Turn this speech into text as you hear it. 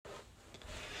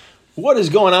What is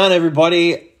going on,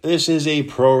 everybody? This is a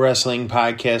pro wrestling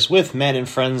podcast with Matt and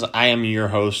friends. I am your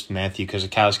host, Matthew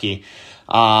Kozakowski.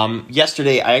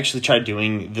 Yesterday, I actually tried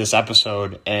doing this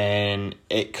episode, and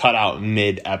it cut out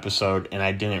mid-episode, and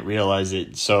I didn't realize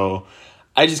it. So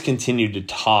I just continued to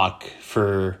talk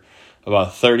for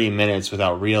about 30 minutes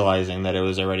without realizing that it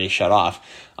was already shut off.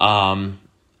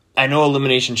 I know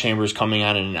Elimination Chamber is coming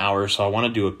on in an hour, so I want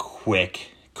to do a quick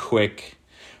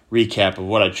recap of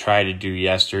what I tried to do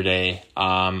yesterday. So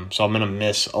I'm going to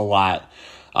miss a lot.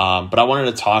 But I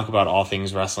wanted to talk about all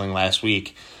things wrestling this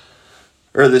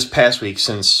past week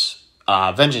since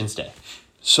Vengeance Day.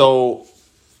 So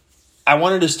I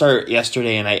wanted to start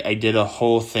yesterday, and I did a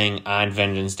whole thing on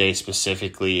Vengeance Day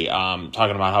specifically,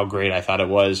 talking about how great I thought it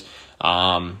was.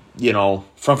 From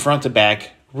front to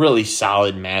back, really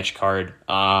solid match card.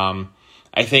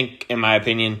 I think, in my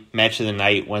opinion, match of the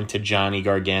night went to Johnny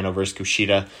Gargano versus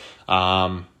Kushida.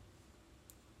 But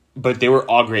they were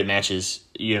all great matches,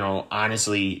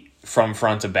 honestly, from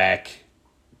front to back.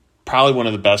 Probably one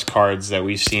of the best cards that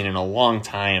we've seen in a long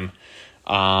time.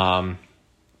 The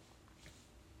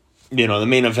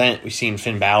main event, we've seen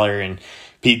Finn Balor and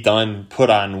Pete Dunne put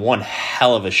on one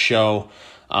hell of a show.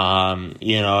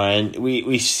 And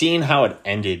we've seen how it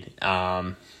ended.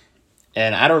 And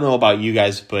I don't know about you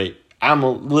guys, but I'm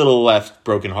a little left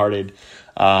brokenhearted.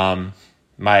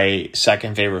 My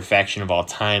second favorite faction of all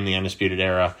time, the Undisputed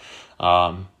Era,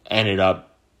 ended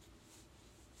up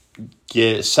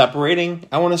separating,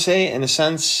 I want to say, in a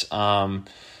sense.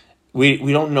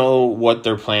 We don't know what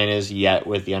their plan is yet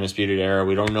with the Undisputed Era.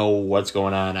 We don't know what's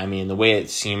going on. I mean, the way it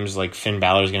seems like Finn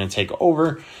Balor is going to take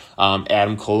over,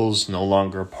 Adam Cole's no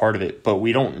longer a part of it, but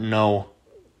we don't know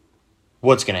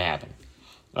what's going to happen.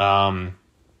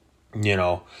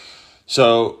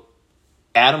 So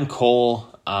Adam Cole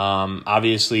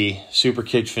obviously super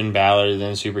kicked Finn Balor,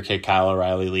 then super kicked Kyle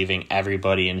O'Reilly, leaving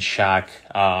everybody in shock.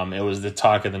 It was the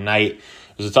talk of the night.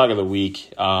 It was the talk of the week,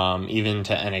 even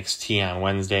to NXT on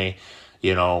Wednesday.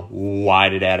 Why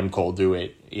did Adam Cole do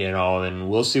it? And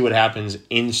we'll see what happens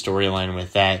in storyline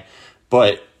with that.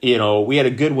 But, we had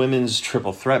a good women's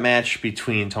triple threat match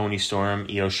between Toni Storm,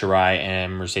 Io Shirai,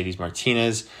 and Mercedes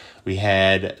Martinez. We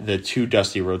had the two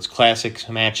Dusty Rhodes Classics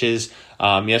matches.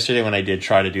 Yesterday when I did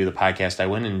try to do the podcast, I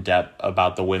went in depth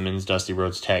about the women's Dusty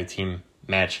Rhodes tag team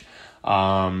match.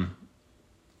 I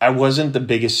wasn't the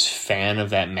biggest fan of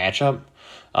that matchup.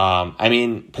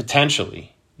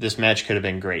 Potentially, this match could have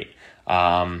been great.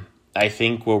 I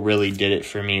think what really did it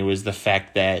for me was the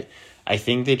fact that I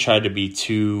think they tried to be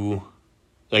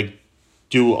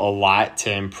do a lot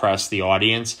to impress the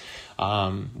audience.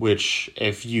 Which,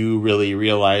 if you really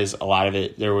realize a lot of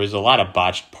it, there was a lot of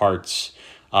botched parts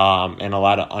and a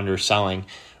lot of underselling,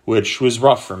 which was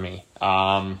rough for me.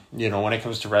 When it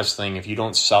comes to wrestling, if you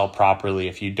don't sell properly,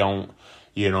 if you don't,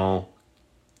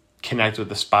 connect with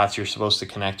the spots you're supposed to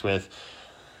connect with,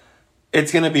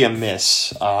 it's going to be a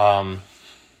miss. And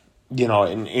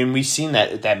we've seen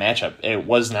that matchup. It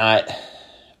was not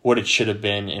what it should have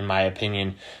been, in my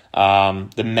opinion.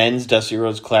 The men's Dusty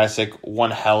Rhodes Classic,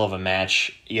 one hell of a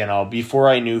match. Before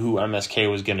I knew who MSK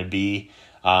was going to be,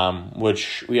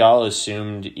 which we all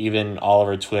assumed, even all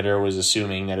over Twitter was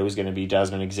assuming that it was going to be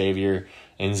Desmond Xavier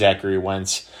and Zachary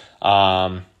Wentz,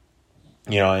 and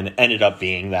ended up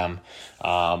being them.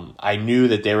 I knew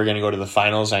that they were going to go to the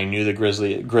finals. I knew the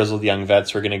Grizzled Young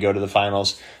Vets were going to go to the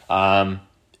finals.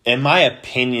 In my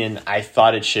opinion, I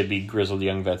thought it should be Grizzled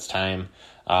Young Vets time.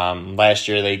 Last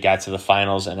year they got to the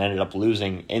finals and ended up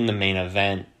losing in the main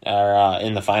event, or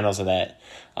in the finals of that,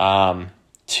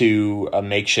 to a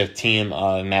makeshift team,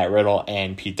 Matt Riddle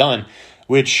and Pete Dunne,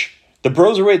 which the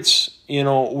Broserweights,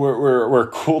 were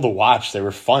cool to watch. They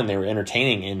were fun. They were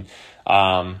entertaining.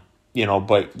 And,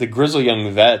 but the Grizzled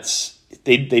Young Vets,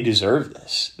 they deserve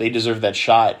this. They deserve that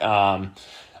shot.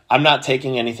 I'm not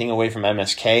taking anything away from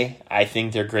MSK. I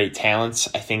think they're great talents.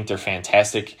 I think they're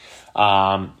fantastic.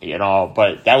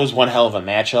 But that was one hell of a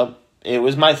matchup. It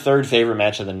was my third favorite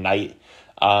match of the night,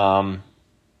 under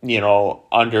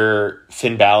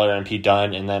Finn Balor and Pete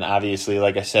Dunne. And then obviously,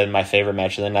 like I said, my favorite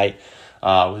match of the night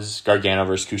was Gargano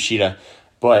versus Kushida.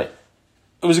 But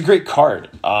it was a great card.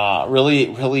 Really,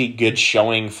 really good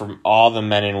showing from all the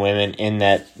men and women in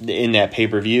that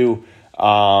pay-per-view.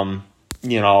 And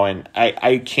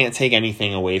I can't take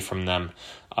anything away from them.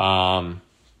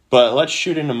 But let's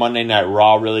shoot into Monday Night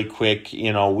Raw really quick.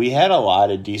 We had a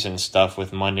lot of decent stuff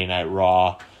with Monday Night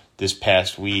Raw this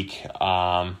past week.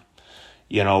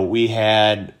 We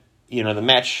had, the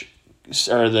match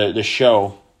or the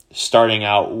show starting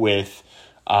out with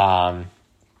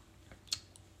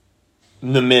The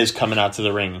Miz coming out to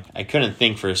the ring. I couldn't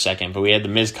think for a second, but we had The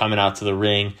Miz coming out to the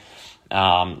ring.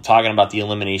 talking about the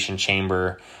Elimination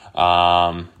Chamber,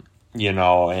 and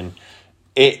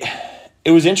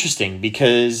it was interesting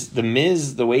because The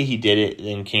Miz, the way he did it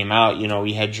and came out,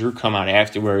 we had Drew come out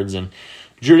afterwards, and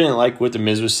Drew didn't like what The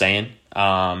Miz was saying.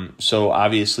 So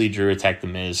obviously Drew attacked The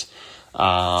Miz.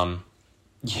 And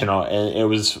it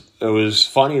was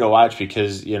funny to watch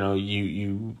because,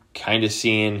 you kind of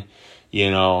seeing,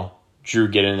 Drew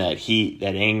getting that heat,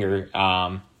 that anger.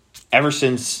 Ever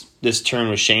since this turn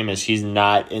with Sheamus, he's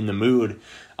not in the mood.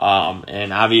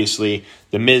 And obviously,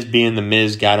 The Miz being The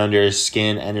Miz got under his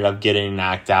skin, ended up getting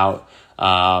knocked out.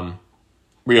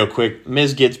 Real quick,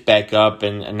 Miz gets back up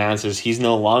and announces he's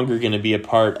no longer going to be a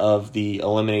part of the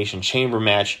Elimination Chamber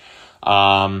match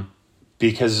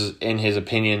because, in his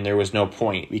opinion, there was no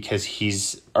point because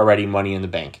he's already Money in the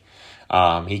Bank.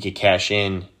 He could cash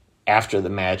in after the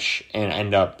match and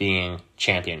end up being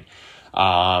champion.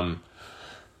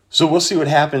 So we'll see what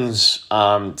happens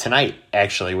tonight,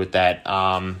 actually, with that.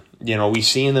 We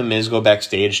seen The Miz go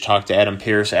backstage, talk to Adam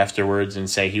Pearce afterwards, and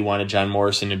say he wanted John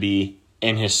Morrison to be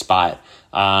in his spot.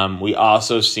 We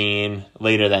also seen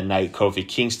later that night Kofi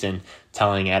Kingston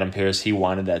telling Adam Pearce he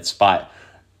wanted that spot.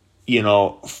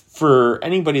 For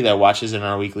anybody that watches it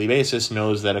on a weekly basis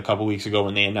knows that a couple weeks ago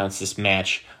when they announced this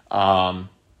match,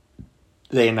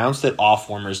 they announced that all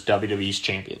former WWE's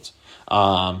champions.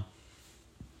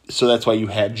 So that's why you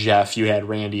had Jeff, you had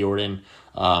Randy Orton,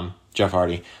 Jeff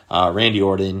Hardy, Randy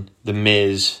Orton, The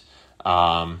Miz,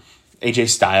 AJ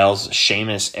Styles,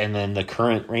 Sheamus, and then the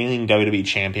current reigning WWE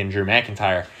champion, Drew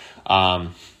McIntyre.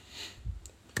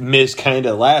 Miz kind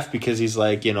of laughed because he's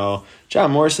like,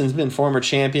 John Morrison's been former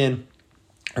champion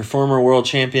or former world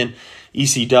champion,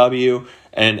 ECW,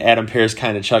 and Adam Pearce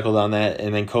kind of chuckled on that.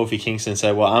 And then Kofi Kingston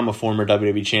said, well, I'm a former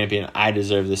WWE champion. I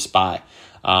deserve this spot.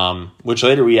 Which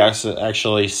later we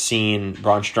actually seen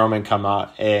Braun Strowman come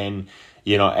out and,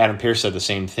 Adam Pearce said the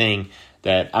same thing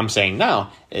that I'm saying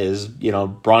now is,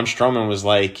 Braun Strowman was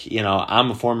like,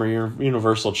 I'm a former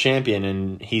Universal Champion.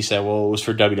 And he said, well, it was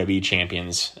for WWE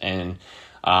champions. And,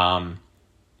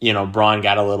 Braun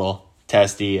got a little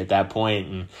testy at that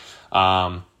point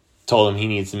and told him he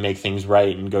needs to make things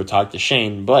right and go talk to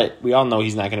Shane. But we all know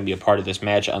he's not going to be a part of this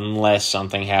match unless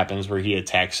something happens where he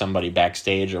attacks somebody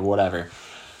backstage or whatever.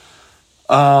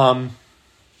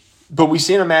 But we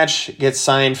seen a match get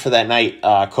signed for that night,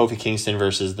 Kofi Kingston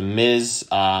versus The Miz.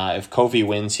 If Kofi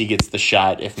wins, he gets the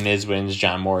shot. If Miz wins,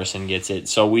 John Morrison gets it.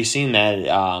 So we seen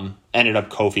that ended up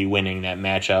Kofi winning that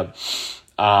matchup.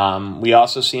 We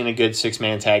also seen a good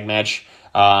 6-man tag match.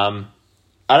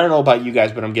 I don't know about you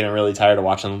guys, but I'm getting really tired of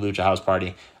watching the Lucha House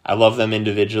Party. I love them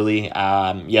individually.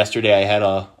 Yesterday I had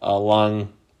a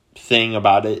long thing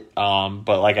about it,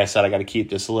 but like I said, I got to keep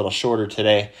this a little shorter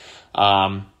today.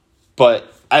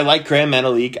 But I like Grand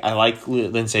Metalik. I like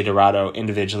Lince Dorado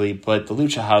individually, but the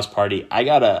Lucha House Party, I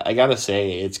gotta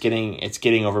say, it's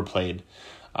getting overplayed.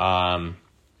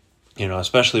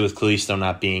 Especially with Kalisto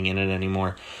not being in it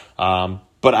anymore.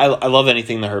 But I love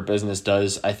anything the Hurt Business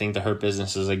does. I think the Hurt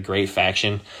Business is a great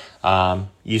faction.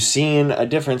 You've seen a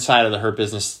different side of the Hurt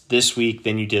Business this week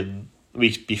than you did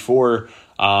weeks before,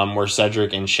 where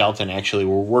Cedric and Shelton actually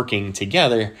were working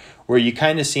together, where you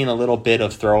kind of seen a little bit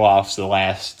of throw-offs the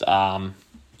last,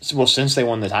 since they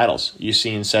won the titles. You've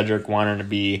seen Cedric wanting to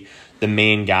be the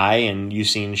main guy, and you've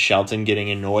seen Shelton getting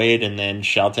annoyed, and then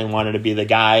Shelton wanted to be the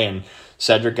guy, and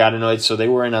Cedric got annoyed, so they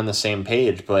weren't on the same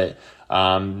page. But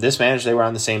this match, they were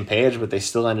on the same page, but they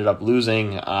still ended up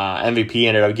losing. MVP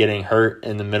ended up getting hurt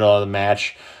in the middle of the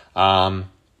match.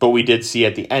 But we did see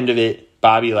at the end of it,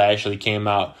 Bobby Lashley came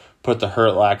out, put the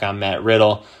Hurt Lock on Matt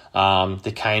Riddle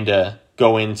to kind of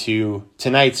go into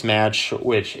tonight's match,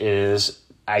 which is,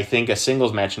 I think, a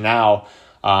singles match now,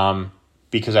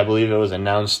 because I believe it was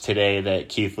announced today that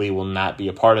Keith Lee will not be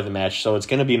a part of the match. So it's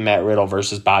going to be Matt Riddle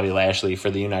versus Bobby Lashley for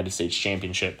the United States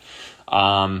Championship.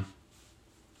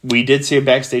 We did see a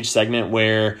backstage segment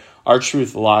where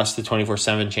R-Truth lost the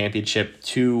 24/7 championship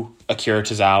to Akira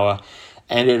Tozawa,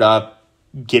 ended up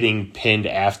getting pinned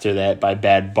after that by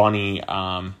Bad Bunny.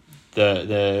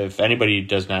 If anybody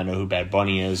does not know who Bad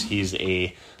Bunny is, he's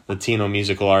a Latino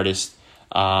musical artist.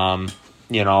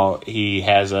 He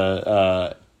has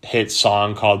a hit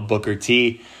song called Booker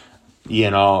T,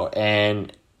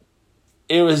 and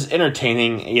it was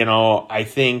entertaining. I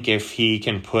think if he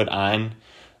can put on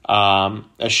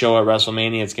a show at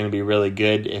WrestleMania, it's going to be really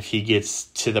good if he gets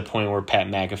to the point where Pat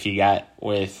McAfee got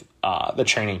with the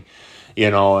training.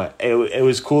 It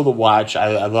was cool to watch.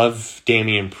 I love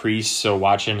Damian Priest, so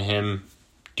watching him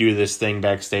do this thing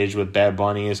backstage with Bad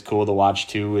Bunny is cool to watch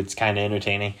too. It's kind of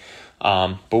entertaining.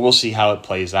 But we'll see how it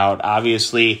plays out.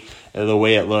 Obviously, the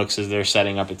way it looks is they're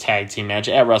setting up a tag team match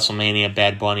at WrestleMania,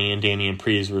 Bad Bunny and Damian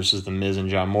Priest versus The Miz and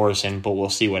John Morrison, but we'll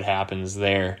see what happens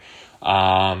there.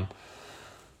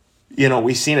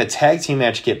 We've seen a tag team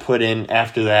match get put in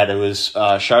after that. It was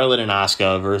Charlotte and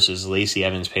Asuka versus Lacey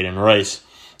Evans, Peyton Royce.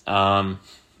 And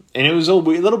it was a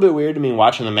little bit weird to me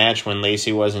watching the match when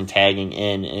Lacey wasn't tagging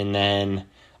in. And then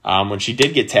when she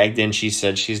did get tagged in, she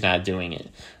said she's not doing it.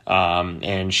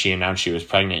 And she announced she was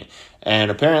pregnant.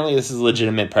 And apparently this is a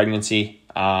legitimate pregnancy.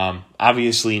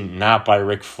 Obviously not by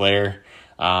Ric Flair,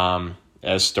 as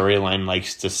Storyline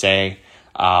likes to say.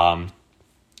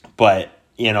 But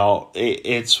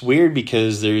it's weird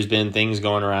because there's been things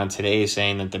going around today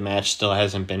saying that the match still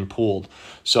hasn't been pulled.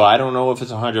 So I don't know if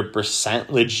it's 100%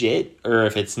 legit or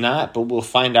if it's not, but we'll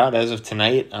find out as of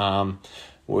tonight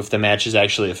if the match is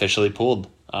actually officially pulled.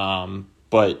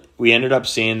 But we ended up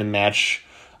seeing the match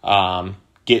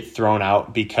get thrown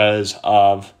out because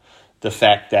of the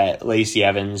fact that Lacey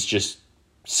Evans just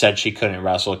said she couldn't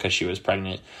wrestle because she was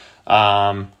pregnant.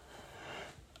 I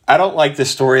don't like the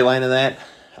storyline of that.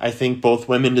 I think both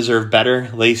women deserve better,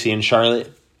 Lacey and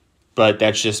Charlotte, but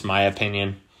that's just my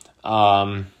opinion.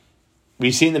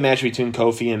 We've seen the match between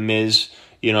Kofi and Miz.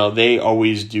 They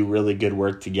always do really good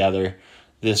work together.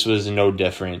 This was no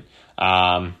different.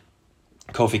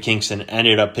 Kofi Kingston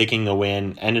ended up picking the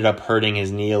win, ended up hurting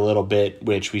his knee a little bit,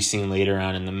 which we've seen later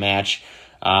on in the match.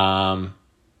 Lana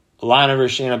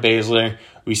versus Shayna Baszler.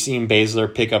 We've seen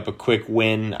Baszler pick up a quick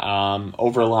win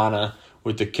over Lana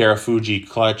with the Karafuji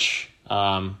clutch.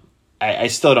 I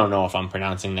still don't know if I'm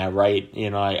pronouncing that right.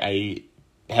 I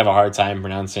have a hard time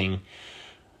pronouncing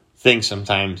things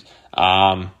sometimes.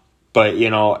 But,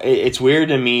 it's weird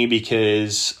to me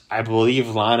because I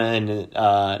believe Lana and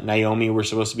Naomi were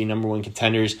supposed to be number one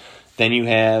contenders. Then you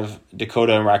have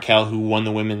Dakota and Raquel, who won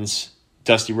the Women's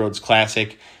Dusty Rhodes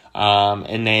Classic.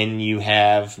 And then you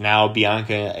have now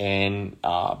Bianca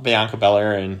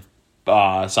Belair and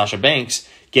Sasha Banks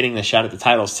getting the shot at the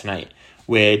titles tonight,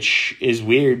 which is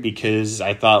weird because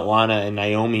I thought Lana and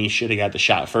Naomi should have got the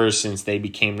shot first since they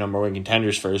became number one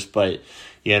contenders first. But,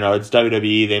 it's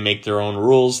WWE. They make their own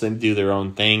rules. They do their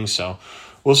own thing. So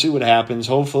we'll see what happens.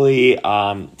 Hopefully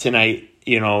tonight,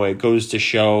 it goes to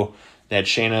show that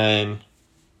Shayna and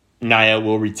Nia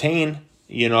will retain.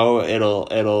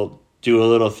 It'll do a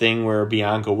little thing where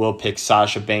Bianca will pick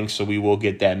Sasha Banks, so we will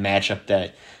get that matchup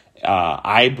that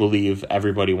I believe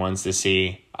everybody wants to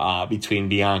see between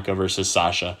Bianca versus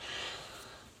Sasha.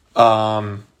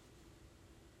 But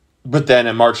then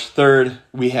on March 3rd,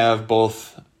 we have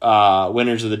both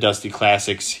winners of the Dusty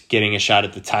Classics getting a shot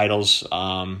at the titles.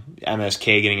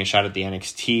 MSK getting a shot at the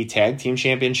NXT Tag Team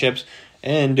Championships,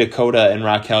 and Dakota and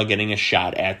Raquel getting a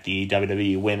shot at the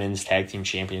WWE Women's Tag Team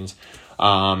Champions.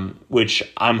 Which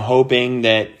I'm hoping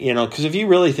that, because if you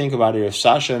really think about it, if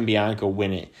Sasha and Bianca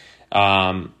win it,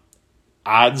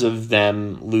 odds of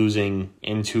them losing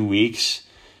in 2 weeks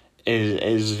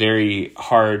is very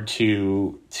hard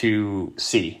to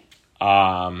see.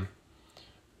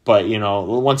 But,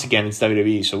 once again, it's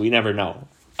WWE, so we never know.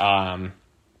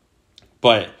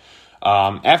 But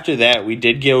after that, we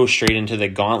did go straight into the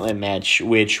gauntlet match,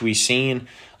 which we seen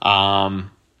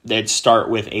that start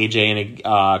with AJ and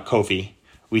Kofi.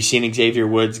 We seen Xavier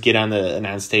Woods get on the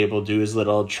announce table, do his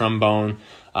little trombone.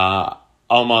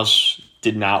 Almost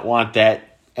did not want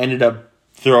that. Ended up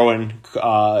throwing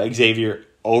Xavier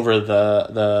over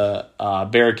the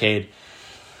barricade.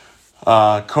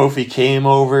 Kofi came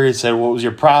over and said, "What was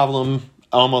your problem?"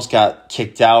 Almost got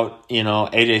kicked out.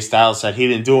 AJ Styles said he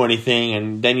didn't do anything,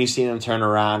 and then you see him turn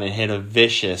around and hit a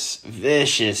vicious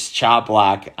chop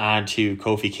block onto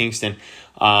Kofi Kingston,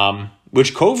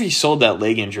 which Kofi sold that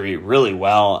leg injury really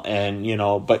well. And,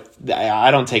 but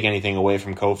I don't take anything away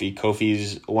from Kofi.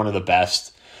 Kofi's one of the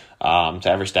best to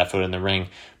ever step foot in the ring.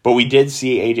 But we did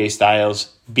see AJ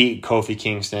Styles beat Kofi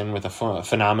Kingston with a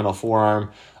phenomenal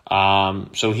forearm.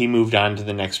 So he moved on to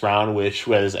the next round, which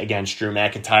was against Drew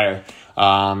McIntyre.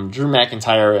 Drew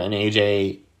McIntyre and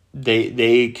AJ,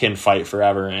 they can fight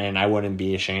forever, and I wouldn't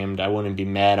be ashamed. I wouldn't be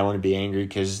mad. I wouldn't be angry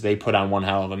because they put on one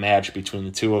hell of a match between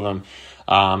the two of them.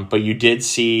 But you did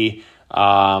see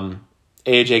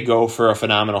AJ go for a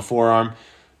phenomenal forearm.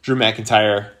 Drew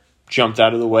McIntyre jumped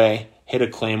out of the way, hit a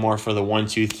Claymore for the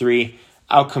 1-2-3.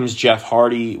 Out comes Jeff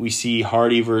Hardy. We see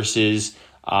Hardy versus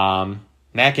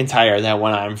McIntyre. That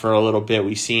went on for a little bit.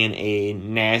 We seen a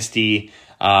nasty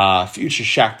Future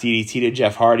Shock DDT to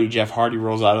Jeff Hardy. Jeff Hardy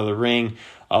rolls out of the ring.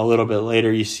 A little bit later,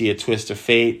 you see a twist of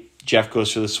fate. Jeff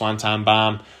goes for the Swanton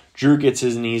Bomb. Drew gets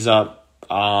his knees up.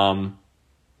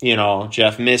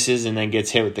 Jeff misses and then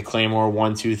gets hit with the Claymore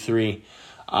 1-2-3.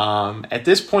 At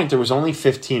this point, there was only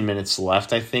 15 minutes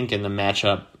left, I think, in the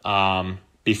matchup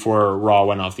before Raw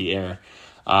went off the air,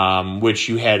 which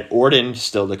you had Orton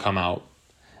still to come out,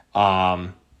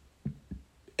 and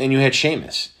you had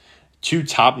Sheamus, two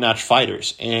top-notch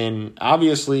fighters. And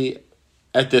obviously,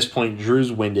 at this point,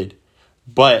 Drew's winded,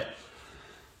 but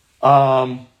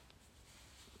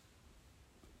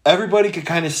everybody could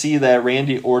kind of see that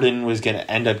Randy Orton was going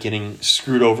to end up getting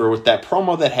screwed over with that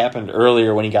promo that happened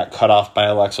earlier when he got cut off by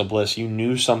Alexa Bliss. You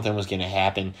knew something was going to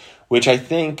happen, which I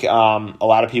think a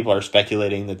lot of people are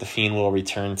speculating that The Fiend will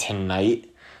return tonight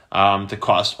to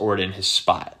cost Orton his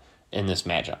spot in this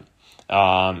matchup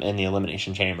in the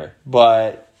Elimination Chamber.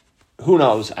 But who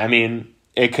knows? I mean,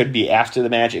 it could be after the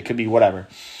match. It could be whatever.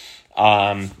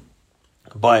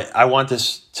 But I want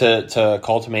this to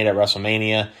culminate at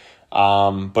WrestleMania.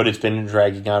 But it's been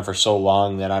dragging on for so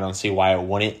long that I don't see why it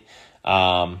wouldn't.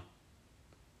 I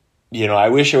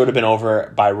wish it would have been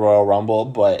over by Royal Rumble,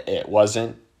 but it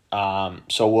wasn't.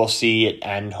 So we'll see it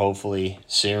end hopefully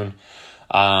soon.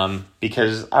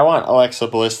 Because I want Alexa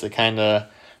Bliss to kind of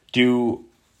do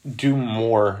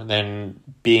more than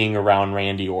being around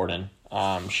Randy Orton.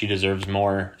 She deserves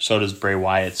more. So does Bray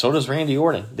Wyatt. So does Randy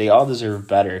Orton. They all deserve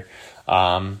better.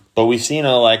 But we've seen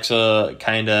Alexa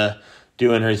kind of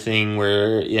doing her thing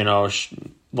where,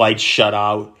 lights shut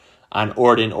out on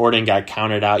Orton. Orton got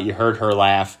counted out. You heard her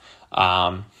laugh.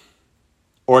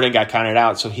 Orton got counted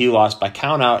out, so he lost by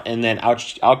count out. And then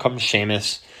out comes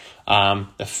Sheamus,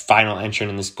 the final entrant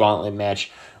in this gauntlet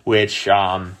match, which,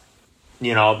 the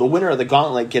winner of the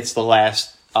gauntlet gets the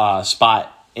last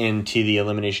spot into the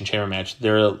Elimination Chamber match.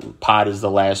 Their pod is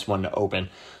the last one to open,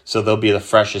 so they'll be the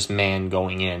freshest man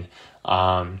going in.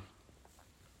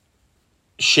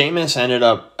 Sheamus ended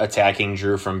up attacking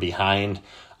Drew from behind.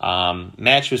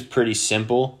 Match was pretty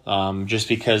simple, just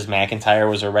because McIntyre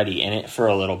was already in it for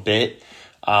a little bit.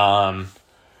 But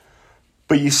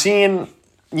you seen,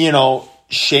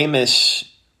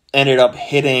 Sheamus ended up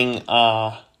hitting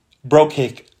bro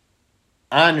kick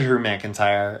on Drew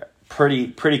McIntyre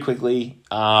pretty quickly.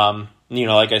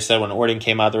 Like I said, when Orton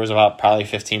came out, there was about probably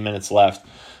 15 minutes left.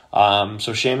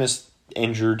 So Sheamus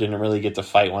and Drew didn't really get to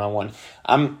fight one-on-one.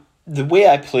 The way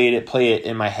I play it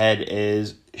in my head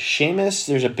is Sheamus,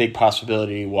 there's a big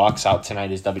possibility he walks out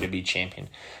tonight as WWE champion,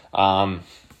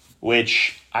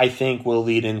 which I think will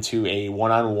lead into a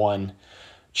one-on-one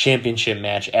championship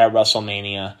match at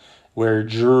WrestleMania where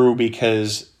Drew,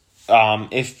 because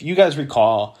if you guys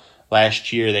recall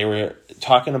last year, they were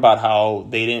talking about how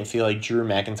they didn't feel like Drew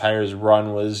McIntyre's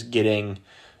run was getting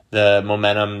the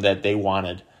momentum that they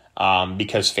wanted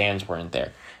because fans weren't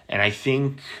there. And I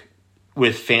think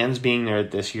with fans being there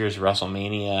at this year's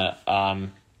WrestleMania,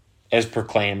 as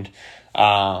proclaimed,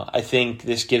 I think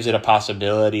this gives it a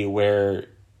possibility where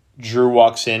Drew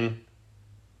walks in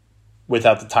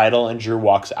without the title and Drew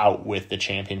walks out with the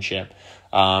championship.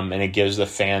 And it gives the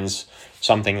fans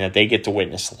something that they get to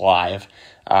witness live.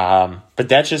 But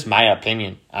that's just my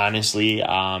opinion, honestly.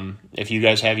 If you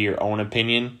guys have your own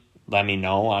opinion, let me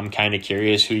know. I'm kind of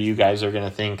curious who you guys are going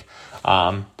to think.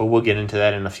 But we'll get into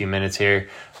that in a few minutes here.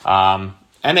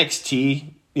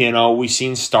 NXT, we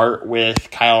seen start with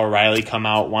Kyle O'Reilly come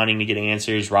out wanting to get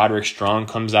answers. Roderick Strong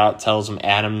comes out, tells him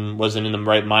Adam wasn't in the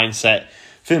right mindset.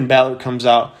 Finn Balor comes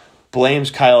out, blames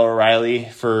Kyle O'Reilly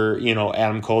for,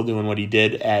 Adam Cole doing what he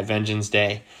did at Vengeance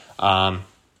Day. Kyle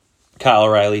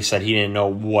O'Reilly said he didn't know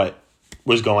what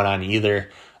was going on either.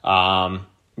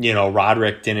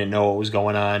 Roderick didn't know what was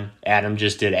going on. Adam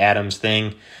just did Adam's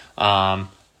thing.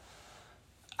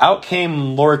 Out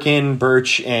came Lorcan,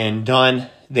 Birch, and Dunn.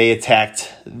 They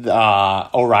attacked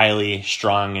O'Reilly,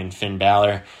 Strong, and Finn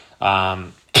Balor,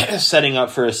 setting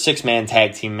up for a 6-man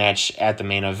tag team match at the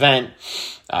main event.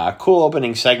 Cool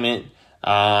opening segment.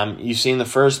 You've seen the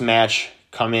first match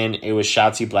come in. It was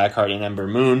Shotzi Blackheart and Ember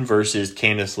Moon versus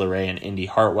Candice LeRae and Indy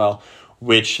Hartwell,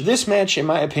 which this match, in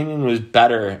my opinion, was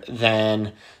better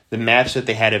than the match that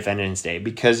they had at Vengeance Day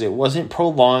because it wasn't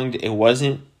prolonged.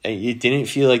 It didn't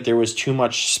feel like there was too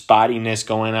much spottiness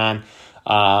going on,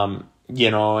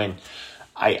 and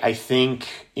I think,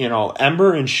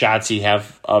 Ember and Shotzi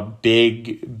have a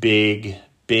big,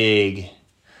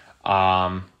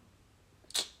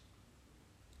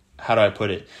 how do I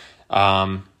put it?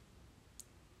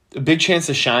 A big chance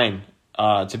to shine,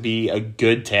 to be a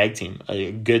good tag team,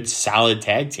 a good solid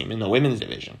tag team in the women's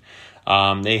division.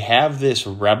 They have this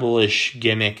rebellish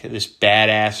gimmick, this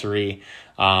badassery,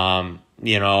 and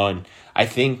I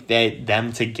think that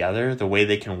them together, the way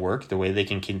they can work, the way they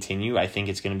can continue, I think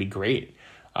it's going to be great.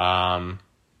 And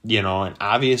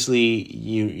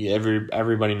obviously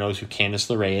everybody knows who Candice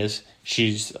LeRae is.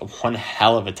 She's one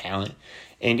hell of a talent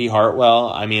Indy Hartwell,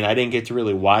 I mean, I didn't get to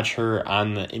really watch her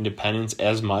on the independents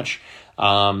as much.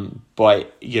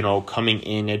 But, you know, coming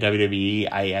in at WWE,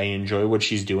 I enjoy what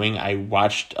she's doing. I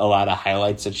watched a lot of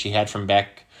highlights that she had from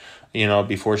back, you know,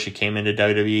 before she came into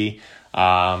WWE.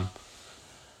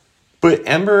 But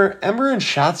Ember and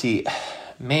Shotzi,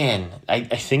 man, I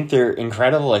think they're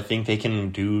incredible. I think they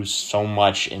can do so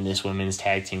much in this women's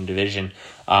tag team division.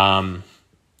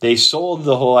 They sold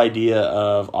the whole idea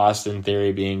of Austin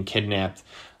Theory being kidnapped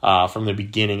from the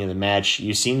beginning of the match.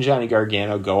 You've seen Johnny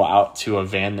Gargano go out to a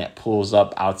van that pulls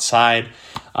up outside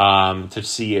to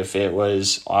see if it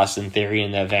was Austin Theory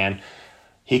in that van.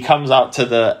 He comes out to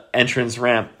the entrance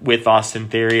ramp with Austin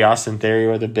Theory. Austin Theory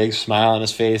with a big smile on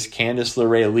his face. Candice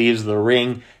LeRae leaves the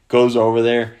ring, goes over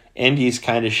there. Indy's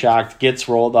kind of shocked, gets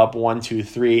rolled up 1, 2,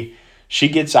 3. She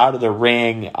gets out of the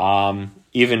ring,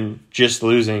 even just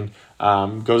losing.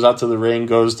 Goes out to the ring,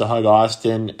 goes to hug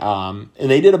Austin. And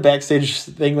they did a backstage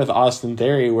thing with Austin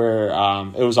Theory where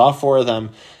it was all 4 of them.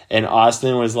 And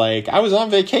Austin was like, I was on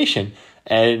vacation.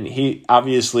 And he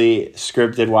obviously,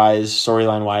 scripted-wise,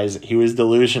 storyline-wise, he was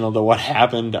delusional to what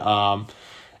happened.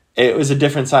 It was a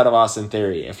different side of Austin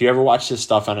Theory. If you ever watch his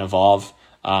stuff on Evolve,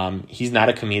 he's not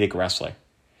a comedic wrestler.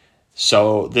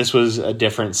 So this was a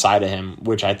different side of him,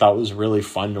 which I thought was really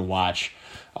fun to watch.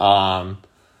 But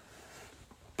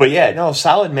yeah, no,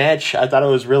 solid match. I thought it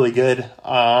was really good.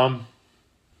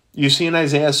 You've seen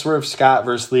Isaiah Swerve Scott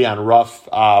versus Leon Ruff.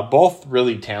 Both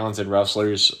really talented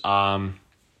wrestlers.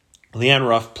 Leon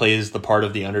Ruff plays the part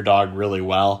of the underdog really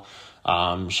well.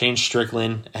 Shane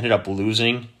Strickland ended up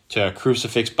losing to a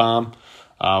crucifix bomb.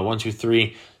 1, 2,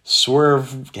 3.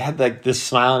 Swerve had like this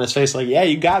smile on his face, like, yeah,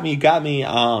 you got me.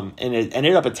 And it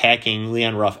ended up attacking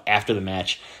Leon Ruff after the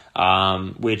match,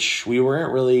 which we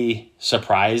weren't really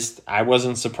surprised. I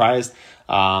wasn't surprised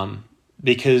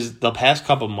because the past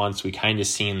couple months we kind of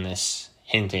seen this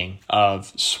hinting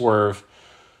of Swerve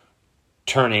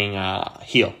turning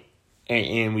heel.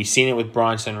 And we've seen it with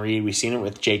Bronson Reed. We've seen it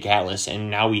with Jake Atlas.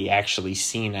 And now we actually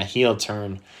seen a heel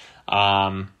turn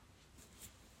by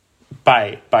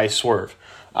Swerve,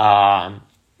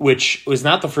 which was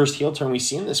not the first heel turn we've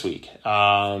seen this week.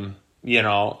 You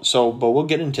know, so, but we'll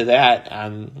get into that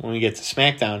when we get to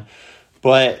SmackDown.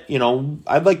 But, you know,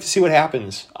 I'd like to see what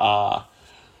happens.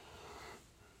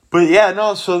 But yeah,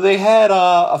 no, so they had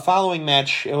a following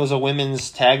match. It was a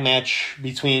women's tag match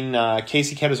between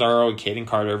Casey Catanzaro and Kaden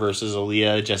Carter versus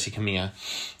Aaliyah, Jessi Kamea.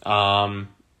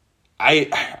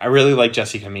 I really like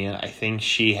Jessi Kamea. I think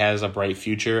she has a bright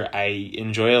future. I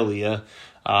enjoy Aaliyah,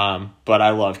 but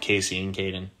I love Casey and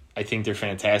Kaden. I think they're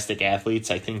fantastic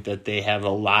athletes. I think that they have a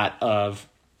lot of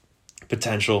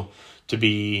potential to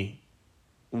be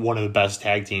one of the best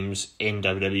tag teams in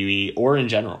WWE or in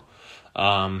general.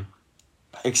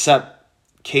 Except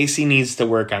Casey needs to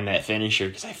work on that finisher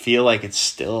because I feel like it's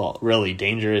still really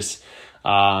dangerous,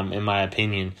 in my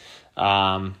opinion.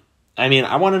 I mean,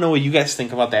 I want to know what you guys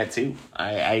think about that too.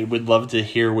 I would love to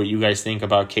hear what you guys think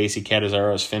about Casey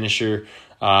Catanzaro's finisher.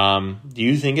 Do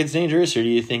you think it's dangerous or do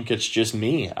you think it's just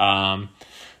me?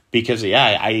 Because,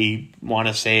 yeah, I want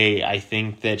to say I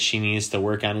think that she needs to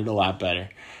work on it a lot better.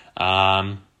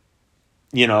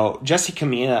 You know, Jessi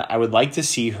Kamea, I would like to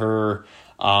see her...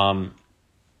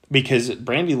 because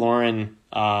Brandi Lauren,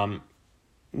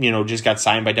 you know, just got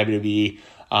signed by WWE.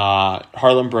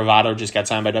 Harlem Bravado just got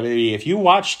signed by WWE. If you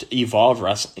watched Evolve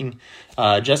Wrestling,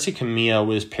 Jessi Kamea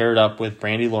was paired up with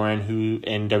Brandi Lauren, who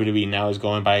in WWE now is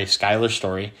going by Skylar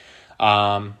Story,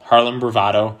 Harlem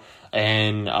Bravado,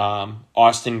 and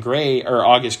August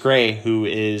Gray, who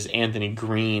is Anthony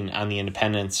Green on the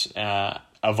Independents,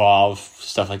 Evolve,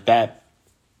 stuff like that.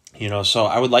 You know, so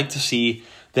I would like to see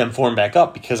them form back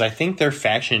up because I think their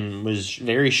faction was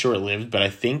very short-lived, but I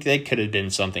think that could have been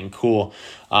something cool.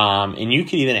 And you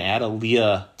could even add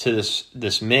Aaliyah to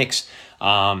this mix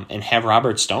and have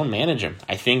Robert Stone manage him.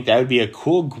 I think that would be a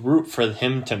cool group for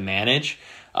him to manage.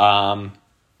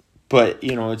 But,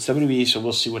 you know, it's WWE, so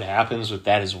we'll see what happens with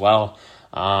that as well.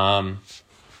 But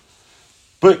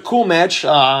cool match.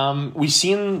 We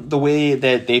seen the way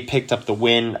that they picked up the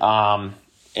win.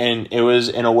 And it was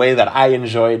in a way that I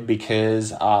enjoyed because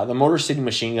the Motor City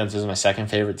Machine Guns is my second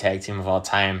favorite tag team of all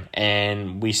time.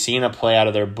 And we seen a play out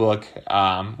of their book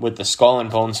with the Skull and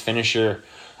Bones finisher.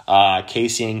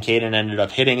 Casey and Kaden ended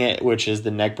up hitting it, which is the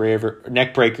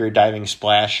neckbreaker diving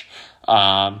splash.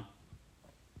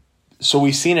 So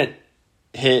we've seen it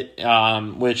hit,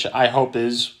 which I hope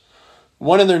is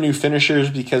one of their new finishers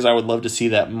because I would love to see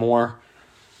that more.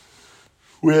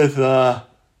 With...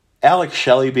 Alex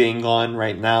Shelley being gone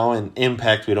right now and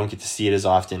Impact, we don't get to see it as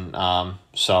often.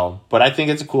 But I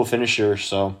think it's a cool finisher.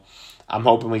 So I'm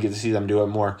hoping we get to see them do it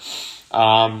more.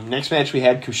 Next match, we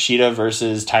had Kushida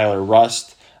versus Tyler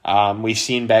Rust. We've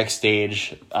seen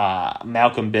backstage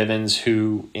Malcolm Bivens,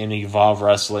 who in Evolve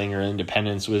Wrestling or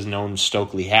Independence was known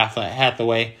Stokely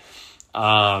Hathaway.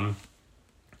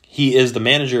 He is the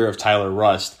manager of Tyler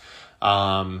Rust.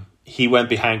 He went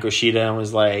behind Kushida and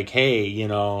was like, hey, you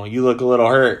look a little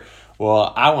hurt.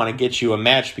 Well, I want to get you a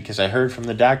match because I heard from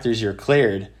the doctors you're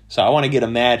cleared. So I want to get a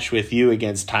match with you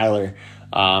against Tyler.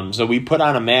 So we put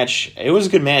on a match. It was a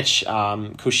good match.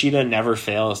 Kushida never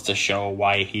fails to show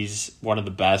why he's one of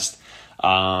the best.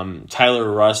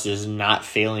 Tyler Rust is not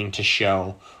failing to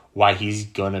show why he's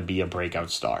going to be a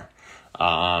breakout star.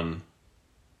 I've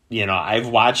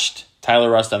watched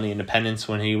Tyler Rust on the Independents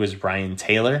when he was Brian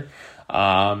Taylor.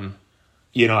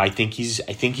 I think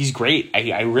he's great.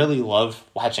 I really love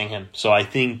watching him. So I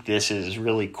think this is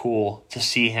really cool to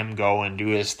see him go and do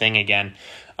his thing again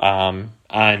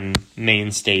on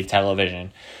mainstay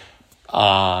television.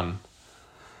 But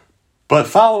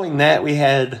following that, we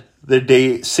had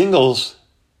the singles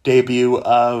debut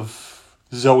of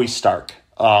Zoe Stark,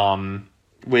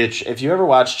 which if you ever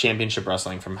watch Championship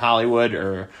Wrestling from Hollywood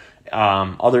or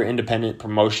other independent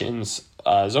promotions,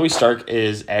 Zoe Stark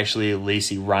is actually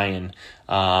Lacey Ryan.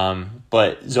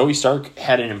 But Zoe Stark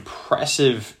had an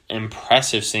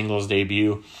impressive singles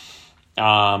debut.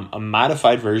 A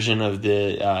modified version of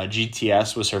the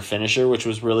GTS was her finisher, which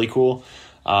was really cool.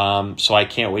 So I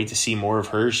can't wait to see more of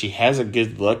her. She has a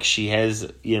good look. She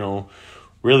has,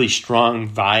 really strong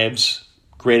vibes,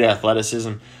 great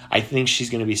athleticism. I think she's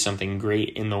going to be something great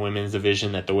in the women's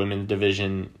division that the women's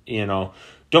division,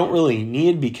 don't really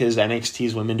need because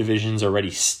NXT's women's division is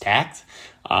already stacked.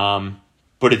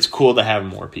 But it's cool to have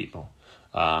more people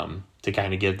to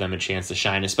kind of give them a chance to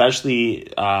shine,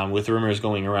 especially with rumors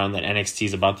going around that NXT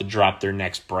is about to drop their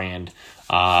next brand.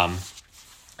 And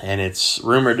it's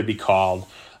rumored to be called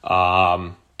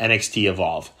NXT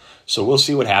Evolve. So we'll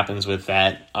see what happens with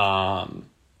that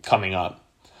coming up.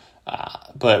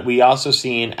 But we also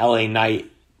seen LA Knight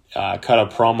cut a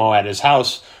promo at his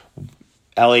house.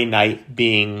 LA Knight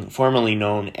being formerly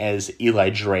known as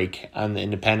Eli Drake on the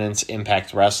Independence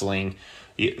Impact Wrestling.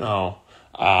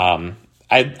 I'm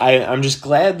just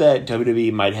glad that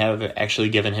WWE might have actually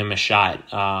given him a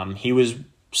shot. He was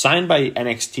signed by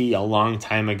NXT a long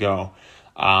time ago,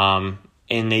 and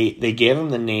they gave him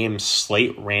the name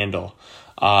Slate Randall,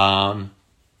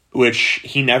 which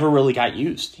he never really got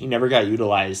used. He never got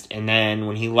utilized. And then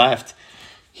when he left,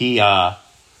 he got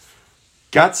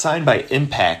signed by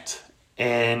Impact,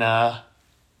 and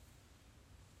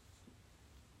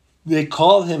they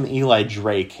called him Eli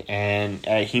Drake, and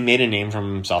he made a name for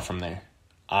himself from there.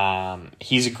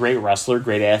 He's a great wrestler,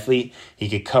 great athlete. He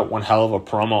could cut one hell of a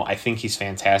promo. I think he's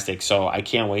fantastic, so I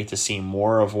can't wait to see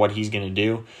more of what he's going to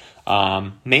do.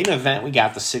 Main event, we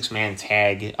got the 6-man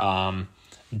tag, Dunn,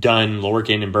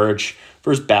 Lorcan, and Birch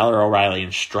versus Balor, O'Reilly,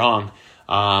 and Strong.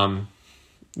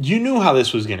 You knew how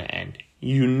this was going to end.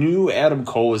 You knew Adam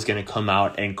Cole was going to come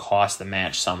out and cost the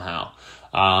match somehow.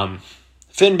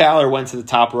 Finn Balor went to the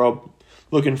top rope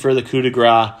looking for the coup de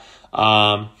grace.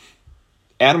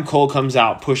 Adam Cole comes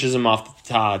out, pushes him off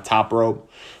the top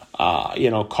rope,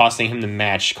 costing him the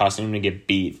match, costing him to get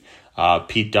beat.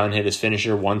 Pete Dunne hit his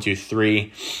finisher, 1, 2,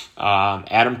 3.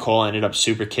 Adam Cole ended up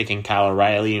super kicking Kyle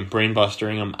O'Reilly and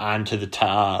brainbustering him onto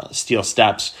the steel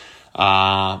steps.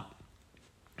 And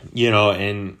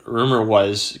rumor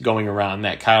was going around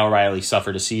that Kyle O'Reilly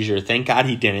suffered a seizure. Thank God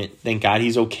he didn't. Thank God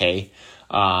he's okay.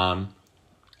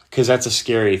 Because that's a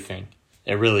scary thing.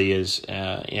 It really is.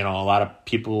 A lot of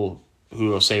people who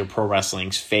will say pro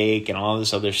wrestling's fake and all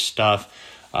this other stuff.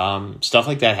 Stuff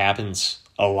like that happens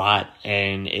a lot,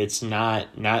 and it's not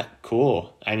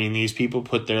cool. I mean, these people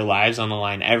put their lives on the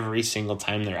line every single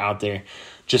time they're out there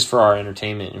just for our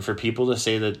entertainment. And for people to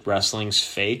say that wrestling's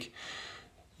fake,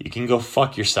 you can go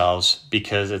fuck yourselves,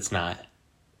 because it's not.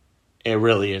 It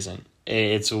really isn't.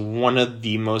 It's one of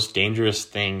the most dangerous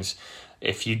things.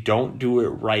 If you don't do it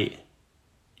right,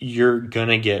 you're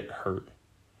gonna get hurt.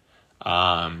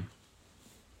 And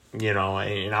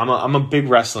I'm a big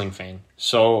wrestling fan,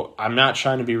 so I'm not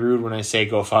trying to be rude when I say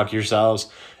go fuck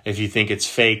yourselves if you think it's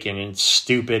fake and it's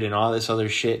stupid and all this other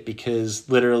shit, because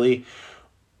literally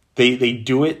they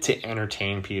do it to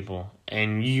entertain people,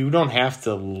 and you don't have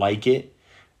to like it,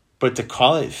 but to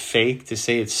call it fake, to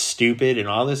say it's stupid and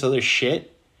all this other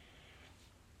shit,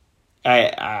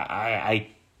 I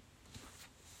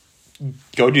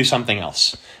go do something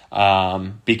else,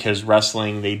 because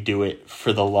wrestling, they do it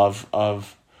for the love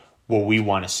of what we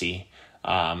want to see.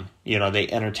 They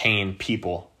entertain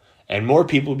people, And more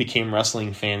people became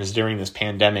wrestling fans during this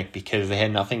pandemic because they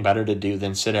had nothing better to do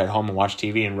than sit at home and watch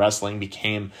TV, and wrestling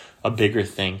became a bigger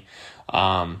thing.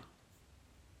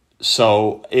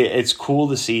 So it's cool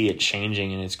to see it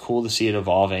changing, and it's cool to see it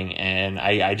evolving, and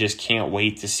I just can't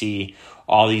wait to see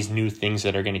all these new things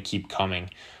that are going to keep coming.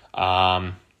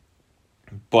 But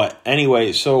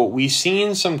anyway, so we've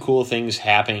seen some cool things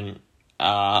happening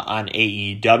on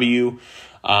AEW.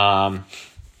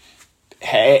 Hangman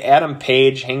Adam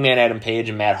Page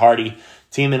and Matt Hardy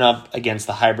teaming up against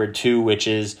the Hybrid 2, which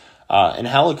is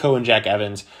Angelico and Jack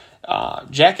Evans.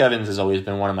 Jack Evans has always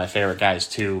been one of my favorite guys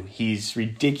too. He's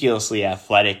ridiculously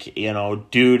athletic.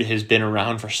 Dude has been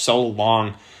around for so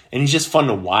long, and he's just fun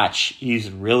to watch.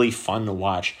 He's really fun to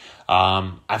watch.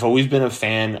 I've always been a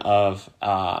fan of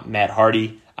Matt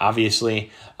Hardy,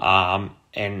 obviously. And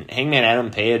Hangman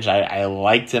Adam Page, I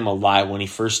liked him a lot when he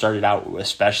first started out,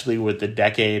 especially with the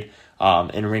Decade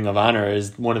in Ring of Honor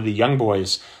as one of the young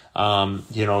boys.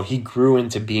 He grew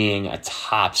into being a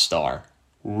top star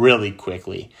really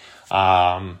quickly.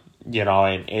 And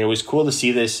it was cool to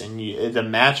see this. And the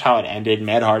match, how it ended,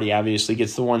 Matt Hardy obviously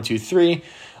gets the 1, 2, 3.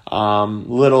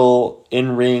 Little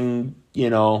in-ring,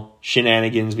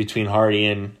 shenanigans between Hardy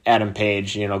and Adam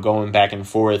Page, going back and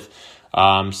forth,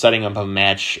 setting up a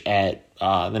match at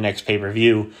the next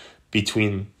pay-per-view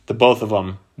between the both of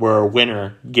them, where a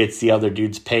winner gets the other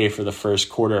dude's pay for the first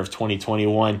quarter of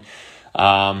 2021.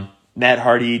 Matt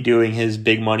Hardy doing his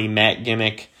big money Matt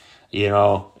gimmick,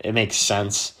 it makes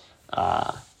sense.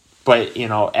 But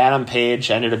Adam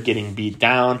Page ended up getting beat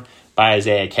down by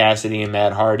Isaiah Cassidy and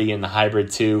Matt Hardy in the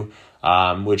Hybrid 2,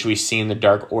 which we seen the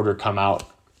Dark Order come out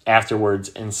afterwards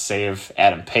and save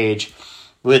Adam Page,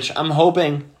 which I'm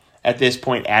hoping at this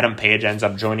point Adam Page ends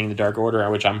up joining the Dark Order,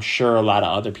 which I'm sure a lot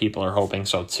of other people are hoping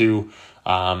so too.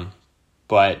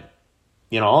 But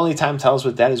only time tells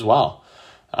with that as well.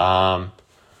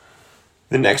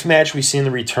 The next match, we seen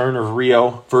the return of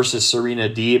Rio versus Serena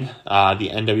Deeb, the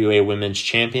NWA Women's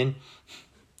Champion.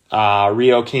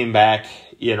 Rio came back,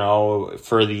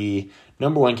 for the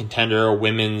number one contender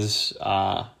women's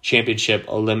championship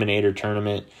eliminator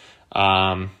tournament.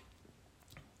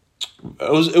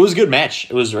 It was a good match.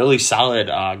 It was really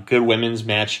solid, good women's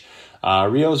match.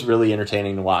 Rio's really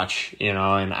entertaining to watch,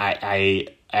 and I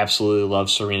absolutely love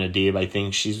Serena Deeb. I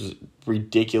think she's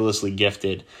ridiculously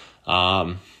gifted,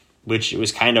 which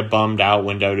was kind of bummed out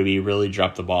when WWE really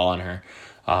dropped the ball on her,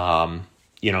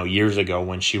 years ago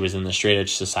when she was in the Straight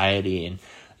Edge Society, and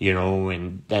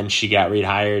then she got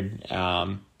rehired,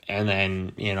 and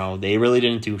then, they really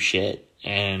didn't do shit.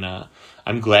 And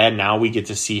I'm glad now we get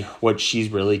to see what she's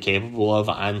really capable of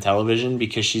on television,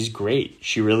 because she's great.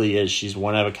 She really is. She's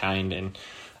one of a kind, and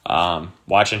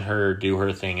watching her do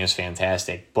her thing is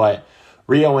fantastic. But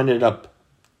Rio ended up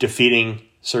defeating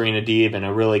Serena Deeb in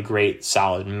a really great,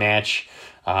 solid match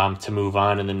to move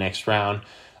on in the next round.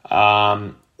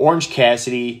 Orange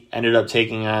Cassidy ended up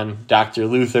taking on Dr.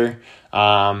 Luther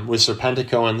with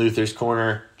Serpentico in Luther's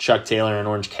corner, Chuck Taylor in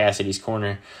Orange Cassidy's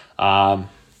corner.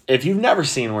 If you've never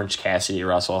seen Orange Cassidy,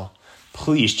 Russell,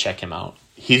 please check him out.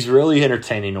 He's really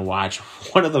entertaining to watch.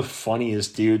 One of the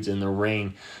funniest dudes in the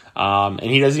ring. And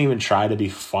he doesn't even try to be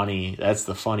funny. That's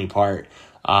the funny part.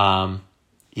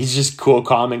 He's just cool,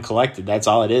 calm, and collected. That's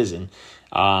all it is. And,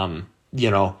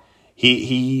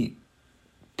 he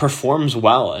performs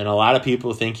well. And a lot of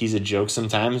people think he's a joke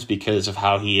sometimes because of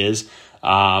how he is.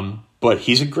 But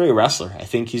he's a great wrestler. I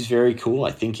think he's very cool.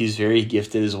 I think he's very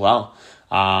gifted as well.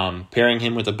 Pairing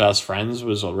him with the Best Friends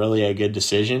was really a good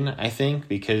decision, I think,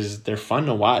 because they're fun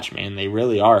to watch, man. They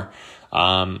really are.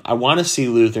 I want to see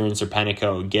Luther and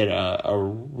Serpentico get a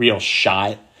real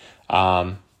shot,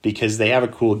 because they have a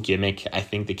cool gimmick. I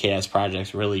think the Chaos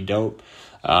Project's really dope.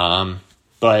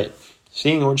 But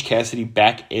seeing Orange Cassidy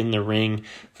back in the ring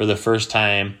for the first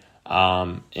time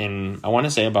in, I want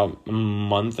to say, about a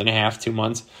month and a half, 2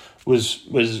 months,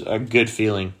 was a good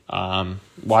feeling.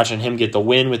 Watching him get the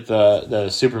win with the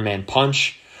Superman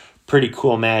punch, pretty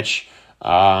cool match.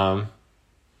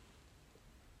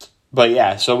 But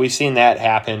yeah, so we've seen that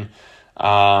happen.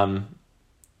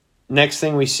 Next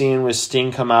thing we seen was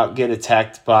Sting come out, get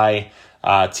attacked by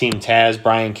Team Taz.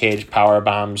 Brian Cage power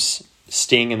bombs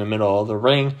Sting in the middle of the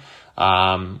ring,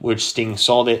 which Sting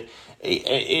sold it.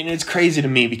 And it's crazy to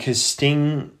me because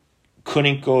Sting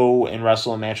couldn't go and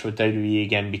wrestle a match with WWE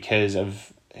again because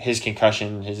of his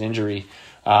concussion, his injury,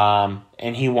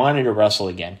 and he wanted to wrestle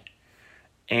again.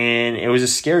 And it was a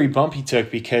scary bump he took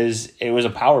because it was a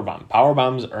power bomb. Power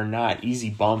bombs are not easy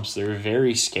bumps. They're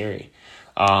very scary.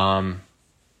 And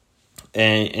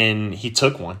he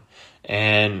took one.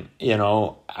 And,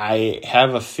 I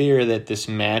have a fear that this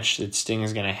match that Sting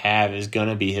is going to have is going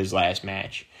to be his last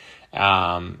match.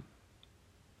 And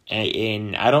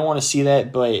I don't want to see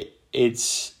that, but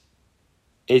it's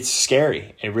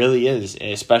scary. It really is,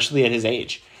 especially at his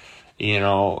age.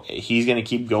 He's going to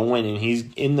keep going, and he's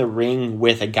in the ring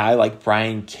with a guy like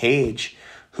Brian Cage,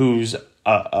 who's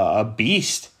a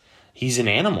beast. He's an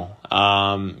animal.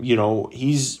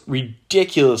 He's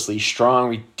ridiculously strong,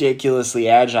 ridiculously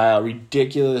agile,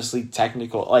 ridiculously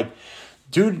technical. Like,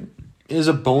 dude is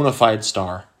a bona fide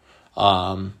star.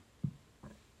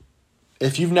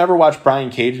 If you've never watched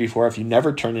Brian Cage before, if you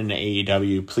never turned into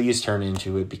AEW, please turn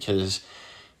into it, because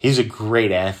he's a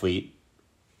great athlete.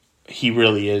 He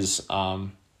really is.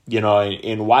 In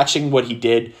watching what he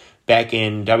did back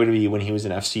in WWE when he was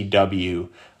in FCW,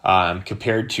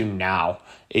 compared to now,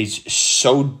 is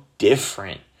so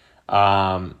different.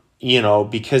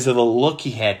 Because of the look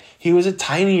he had. He was a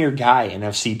tinier guy in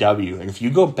FCW. And if you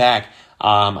go back,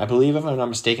 I believe, if I'm not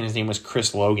mistaken, his name was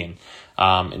Chris Logan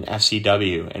in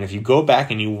FCW. And if you go back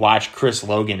and you watch Chris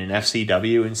Logan in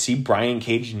FCW and see Brian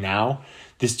Cage now,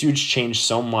 this dude's changed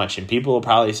so much. And people will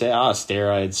probably say,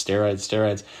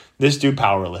 steroids. This dude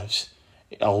power lifts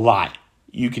a lot.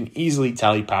 You can easily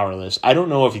tell he power lifts. I don't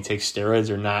know if he takes steroids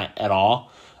or not at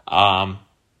all.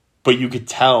 But you could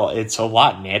tell it's a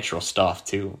lot natural stuff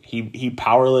too. He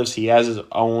power lifts. He has his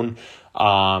own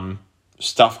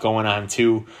stuff going on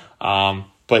too.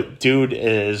 But dude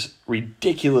is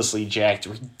ridiculously jacked,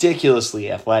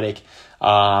 ridiculously athletic.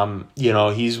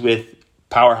 He's with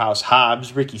Powerhouse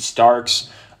Hobbs, Ricky Starks,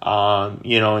 and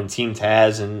Team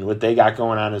Taz, and what they got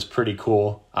going on is pretty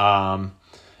cool.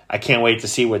 I can't wait to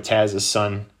see what Taz's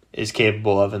son is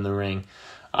capable of in the ring.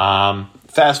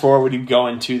 Fast forward, you go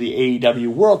into the AEW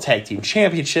World Tag Team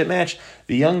Championship match.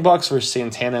 The Young Bucks versus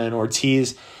Santana and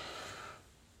Ortiz.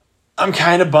 I'm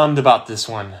kind of bummed about this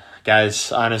one,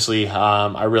 guys. Honestly,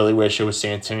 I really wish it was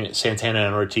Santana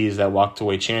and Ortiz that walked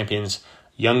away champions.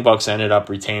 Young Bucks ended up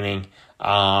retaining.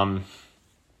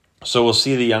 So we'll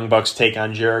see the Young Bucks take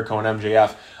on Jericho and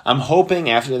MJF. I'm hoping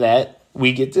after that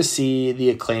we get to see the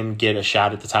Acclaimed get a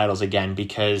shot at the titles again,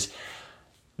 because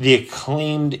the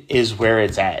Acclaimed is where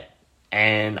it's at.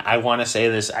 And I want to say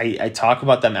this. I talk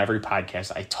about them every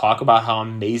podcast. I talk about how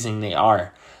amazing they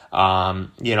are.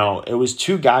 It was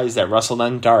two guys that wrestled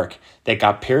on Dark that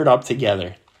got paired up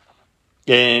together.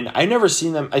 And I never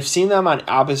seen them. I've seen them on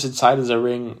opposite sides of the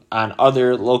ring on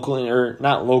other local, or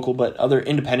not local, but other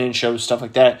independent shows, stuff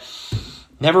like that.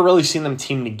 Never really seen them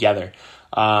team together.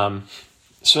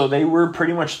 So they were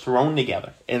pretty much thrown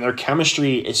together. And their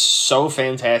chemistry is so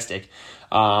fantastic.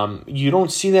 You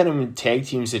don't see that in tag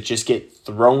teams that just get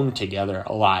thrown together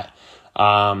a lot.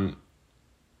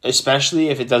 Especially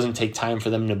if it doesn't take time for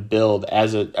them to build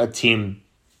as a team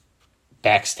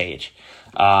backstage.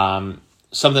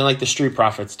 Something like the Street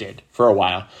Profits did for a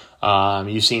while.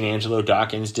 You've seen Angelo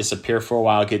Dawkins disappear for a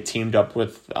while, get teamed up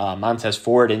with Montez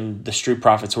Ford, and the Street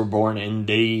Profits were born, and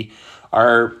they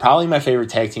are probably my favorite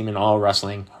tag team in all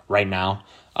wrestling right now.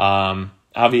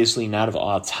 Obviously not of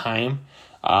all time.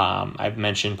 I've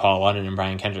mentioned Paul London and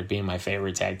Brian Kendrick being my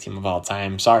favorite tag team of all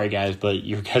time. Sorry guys, but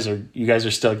you guys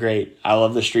are still great. I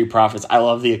love the Street Profits. I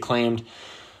love the Acclaimed,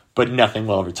 but nothing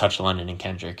will ever touch London and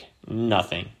Kendrick.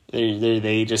 Nothing.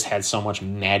 They just had so much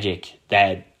magic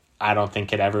that I don't think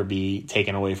could ever be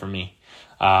taken away from me.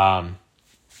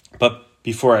 But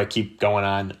before I keep going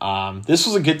on, this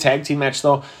was a good tag team match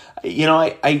though.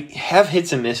 I have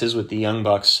hits and misses with the Young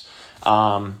Bucks,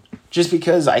 just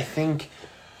because I think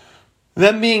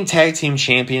them being tag team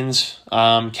champions,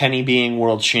 Kenny being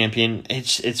world champion,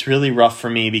 it's really rough for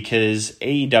me, because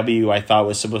AEW I thought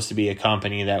was supposed to be a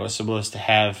company that was supposed to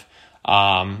have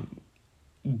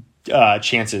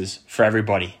chances for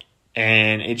everybody.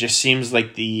 And it just seems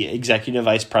like the executive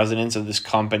vice presidents of this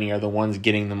company are the ones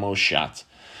getting the most shots.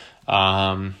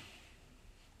 But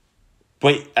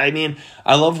I mean,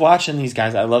 I love watching these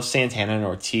guys. I love Santana and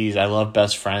Ortiz. I love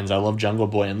Best Friends. I love Jungle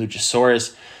Boy and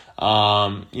Luchasaurus.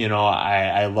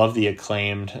 I love the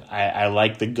Acclaimed. I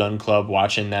like the Gun Club,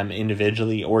 watching them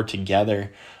individually or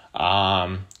together.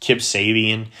 Kip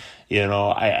Sabian,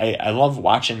 I love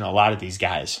watching a lot of these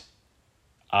guys.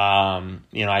 I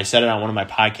said it on one of my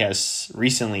podcasts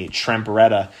recently, Trent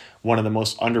Beretta, one of the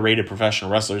most underrated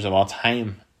professional wrestlers of all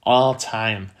time.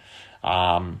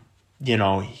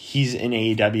 He's in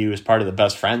AEW as part of the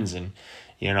Best Friends, and,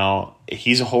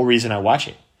 he's the whole reason I watch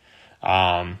it.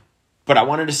 But I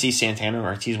wanted to see Santana and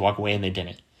Ortiz walk away, and they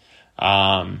didn't.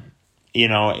 And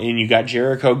you got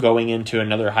Jericho going into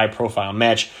another high profile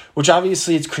match, which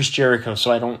obviously it's Chris Jericho.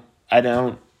 So I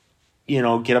don't,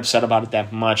 get upset about it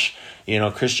that much.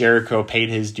 Chris Jericho paid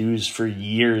his dues for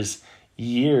years,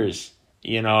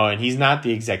 and he's not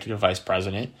the executive vice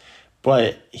president,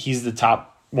 but he's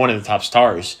one of the top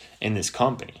stars in this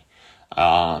company.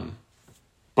 But,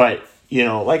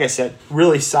 like I said,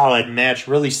 really solid match,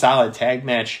 really solid tag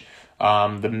match.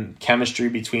 The chemistry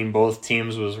between both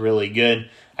teams was really good.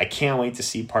 I can't wait to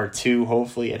see part 2.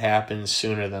 Hopefully it happens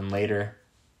sooner than later.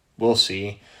 We'll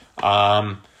see.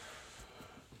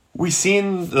 We've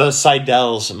seen the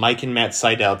Seidel's, Mike and Matt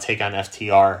Seidel, take on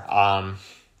FTR,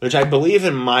 which I believe,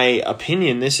 in my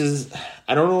opinion,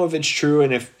 I don't know if it's true,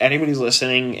 and if anybody's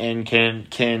listening and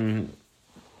can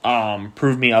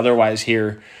prove me otherwise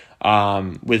here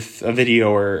with a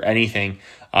video or anything,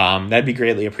 that'd be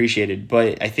greatly appreciated.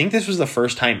 But I think this was the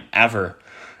first time ever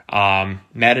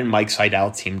Matt and Mike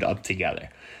Seidel teamed up together.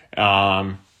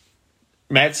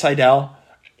 Matt Seidel,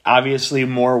 obviously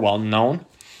more well-known,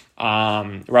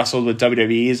 wrestled with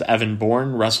WWE's Evan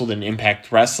Bourne, wrestled in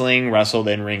Impact Wrestling, wrestled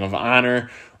in Ring of Honor,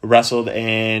 wrestled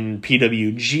in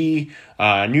PWG,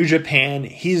 New Japan.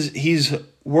 He's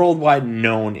worldwide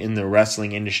known in the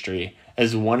wrestling industry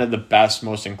as one of the best,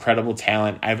 most incredible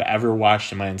talent I've ever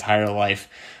watched in my entire life.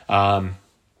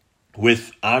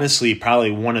 With honestly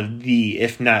probably one of the,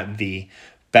 if not the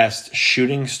best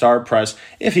shooting star press,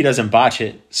 if he doesn't botch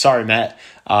it. Sorry, Matt.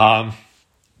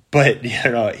 But,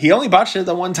 he only botched it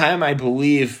the one time, I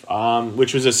believe,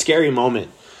 which was a scary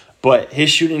moment. But his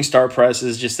shooting star press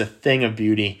is just a thing of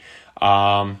beauty.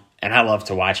 And I love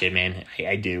to watch it, man.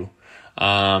 I do.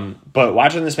 But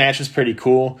watching this match was pretty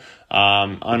cool.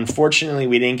 Unfortunately,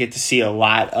 we didn't get to see a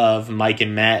lot of Mike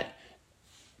and Matt,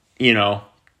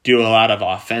 do a lot of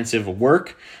offensive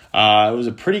work. It was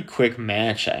a pretty quick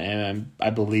match, and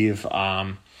I believe,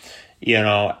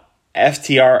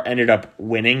 FTR ended up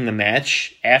winning the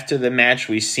match. After the match,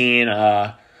 we seen,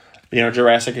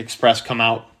 Jurassic Express come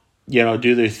out,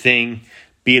 do their thing,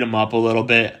 beat them up a little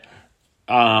bit.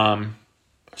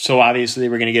 So obviously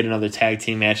we're going to get another tag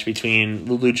team match between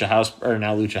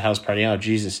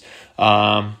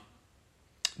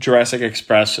Jurassic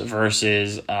Express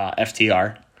versus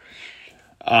FTR.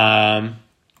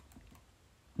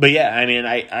 But yeah, I mean,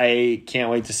 I can't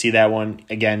wait to see that one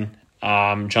again.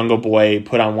 Jungle Boy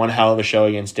put on one hell of a show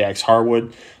against Dax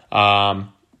Harwood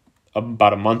about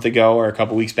a month ago or a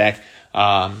couple weeks back.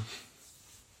 And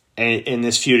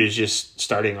this feud is just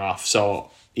starting off. So,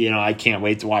 I can't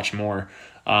wait to watch more.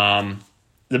 The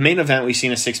main event, we've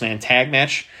seen a 6-man tag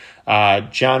match.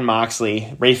 Jon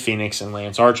Moxley, Rey Fenix, and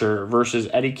Lance Archer versus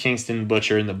Eddie Kingston,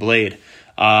 Butcher, and The Blade.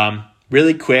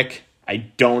 Really quick. I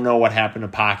don't know what happened to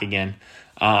Pac again.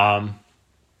 I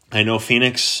know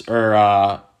Phoenix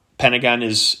or Pentagon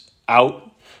is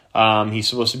out. He's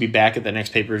supposed to be back at the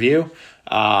next pay-per-view.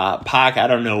 Pac, I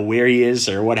don't know where he is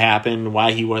or what happened,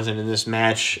 why he wasn't in this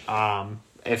match.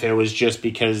 If it was just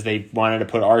because they wanted to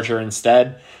put Archer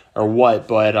instead or what.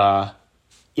 But,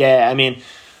 yeah, I mean,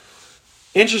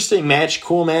 interesting match,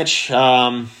 cool match.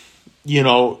 I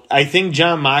think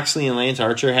Jon Moxley and Lance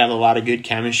Archer have a lot of good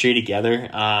chemistry together,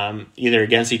 either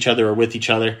against each other or with each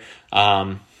other.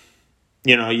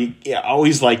 You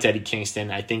always liked Eddie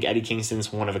Kingston. I think Eddie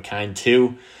Kingston's one of a kind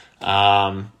too.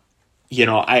 I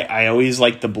always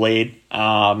liked The Blade,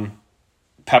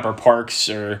 Pepper Parks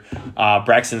or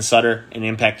Braxton Sutter in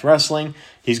Impact Wrestling.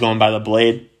 He's going by The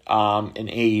Blade in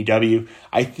AEW.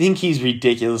 I think he's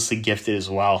ridiculously gifted as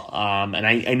well. And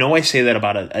I know I say that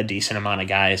about a decent amount of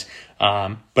guys,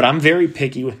 but I'm very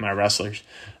picky with my wrestlers.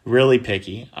 Really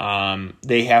picky.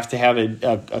 They have to have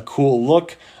a cool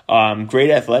look,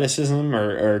 great athleticism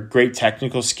or great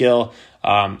technical skill,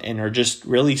 and are just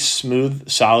really smooth,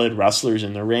 solid wrestlers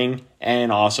in the ring,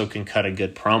 and also can cut a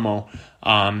good promo.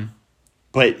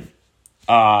 But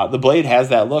The Blade has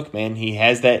that look, man. He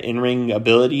has that in-ring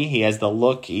ability. He has the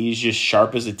look. He's just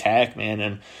sharp as a tack,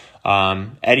 man.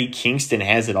 And Eddie Kingston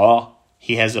has it all.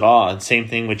 He has it all. And same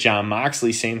thing with Jon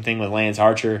Moxley. Same thing with Lance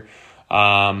Archer.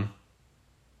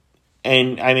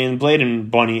 And I mean, Blade and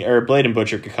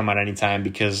Butcher could come out anytime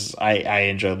because I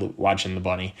enjoy watching the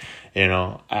Bunny.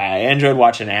 I enjoyed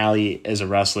watching Allie as a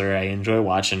wrestler. I enjoy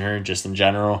watching her just in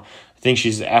general. I think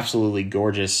she's absolutely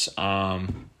gorgeous.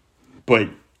 But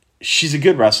she's a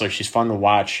good wrestler. She's fun to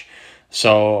watch.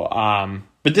 So,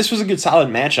 but this was a good solid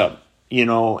matchup,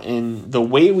 and the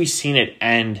way we seen it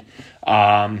end,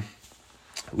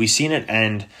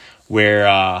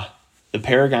 where the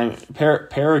paradigm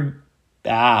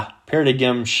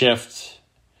shift.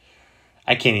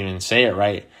 I can't even say it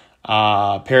right.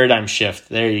 Paradigm shift.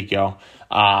 There you go.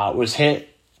 Was hit.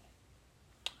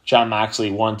 Jon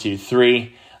Moxley 1, 2,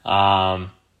 3.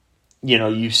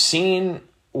 You've seen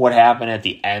what happened at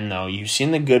the end, though. You've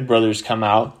seen the Good Brothers come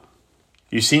out.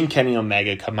 You've seen Kenny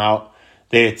Omega come out.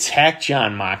 They attack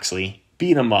Jon Moxley,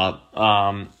 beat him up.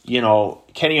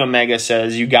 Kenny Omega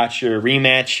says, you got your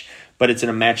rematch, but it's in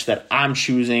a match that I'm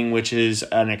choosing, which is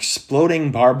an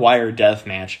exploding barbed wire death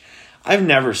match. I've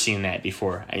never seen that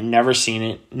before. I've never seen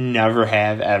it. Never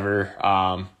have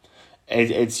ever.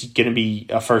 It's going to be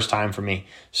a first time for me.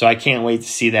 So I can't wait to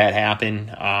see that happen.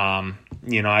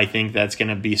 I think that's going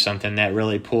to be something that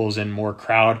really pulls in more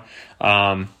crowd,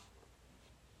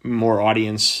 more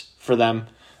audience for them.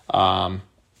 I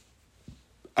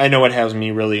know it has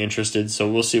me really interested,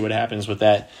 so we'll see what happens with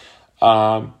that.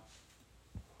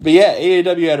 But yeah,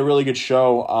 AEW had a really good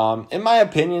show. In my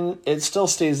opinion, it still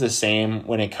stays the same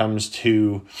when it comes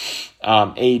to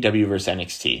AEW versus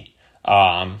NXT.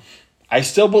 I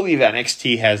still believe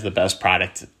NXT has the best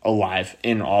product alive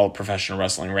in all professional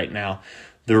wrestling right now.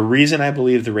 The reason I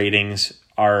believe the ratings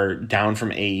are down from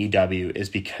AEW is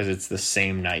because it's the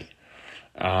same night.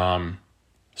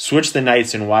 Switch the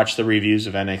nights and watch the reviews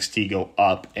of NXT go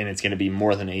up, and it's going to be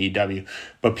more than AEW.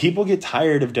 But people get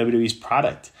tired of WWE's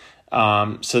product.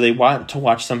 So they want to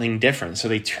watch something different. So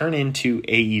they turn into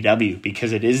AEW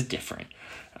because it is different.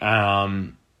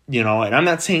 And I'm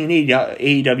not saying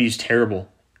AEW is terrible.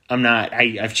 I'm not.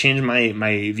 I've changed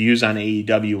my views on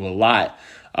AEW a lot.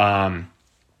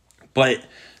 But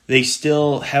they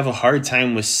still have a hard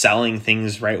time with selling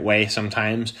things right way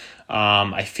sometimes.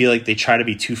 I feel like they try to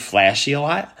be too flashy a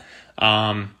lot.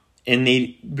 And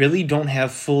they really don't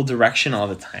have full direction all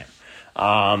the time.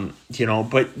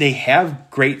 But they have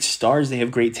great stars. They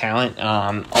have great talent.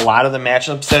 A lot of the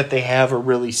matchups that they have are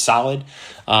really solid.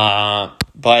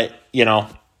 But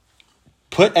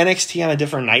put NXT on a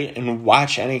different night and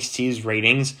watch NXT's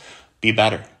ratings be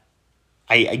better.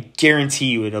 I guarantee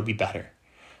you it'll be better.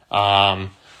 But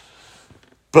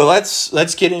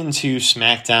let's get into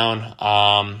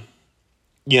SmackDown.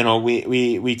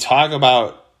 We talk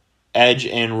about Edge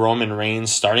and Roman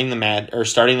Reigns starting the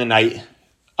night.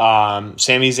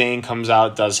 Sami Zayn comes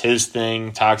out, does his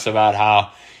thing, talks about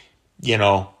how,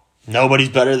 nobody's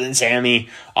better than Sami,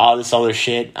 all this other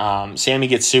shit. Sami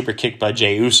gets super kicked by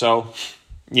Jey Uso.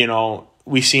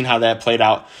 We've seen how that played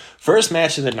out. First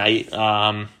match of the night.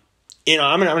 I'm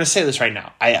gonna say this right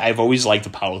now. I've always liked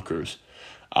Apollo Crews.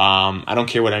 I don't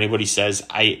care what anybody says.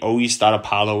 I always thought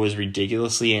Apollo was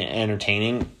ridiculously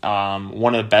entertaining.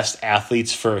 One of the best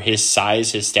athletes for his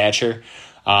size, his stature.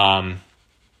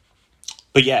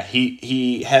 But yeah,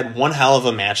 he had one hell of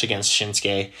a match against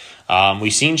Shinsuke.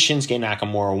 We've seen Shinsuke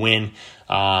Nakamura win.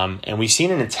 And we've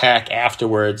seen an attack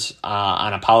afterwards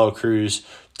on Apollo Crews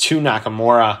to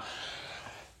Nakamura.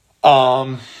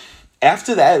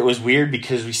 After that, it was weird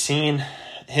because we've seen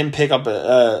him pick up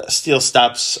steel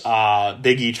steps.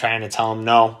 Big E trying to tell him,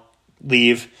 no,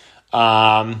 leave.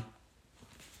 But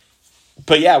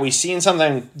yeah, we've seen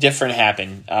something different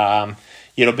happen.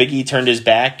 Big E turned his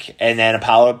back, and then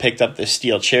Apollo picked up the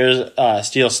steel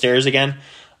stairs again,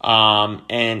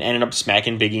 and ended up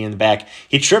smacking Big E in the back.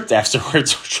 He tripped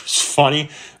afterwards, which was funny,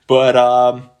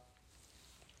 but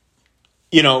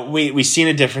we seen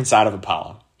a difference out of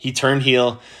Apollo. He turned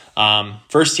heel,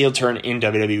 first heel turn in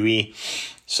WWE.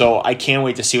 So I can't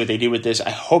wait to see what they do with this.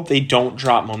 I hope they don't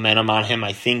drop momentum on him.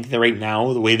 I think that right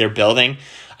now, the way they're building,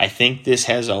 I think this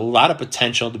has a lot of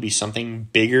potential to be something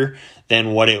bigger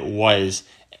than what it was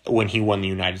when he won the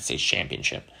United States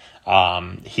Championship.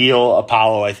 Heel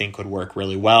Apollo, I think, could work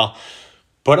really well.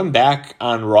 Put him back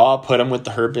on Raw, put him with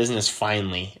the Hurt Business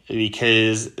finally,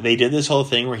 because they did this whole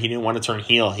thing where he didn't want to turn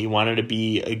heel. He wanted to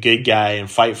be a good guy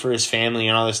and fight for his family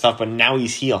and all this stuff, but now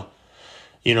he's heel.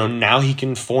 Now he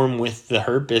can form with the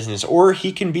Hurt Business, or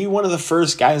he can be one of the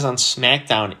first guys on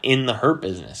SmackDown in the Hurt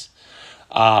Business.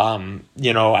 I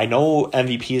know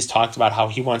MVP has talked about how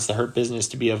he wants the Hurt Business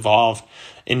to be involved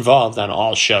on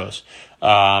all shows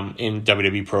in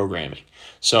WWE programming.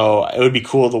 So it would be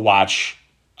cool to watch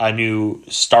a new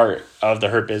start of the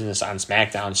Hurt Business on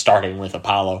SmackDown, starting with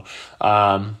Apollo.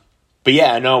 But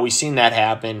yeah, no, we've seen that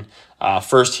happen.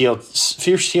 First heel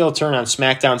turn on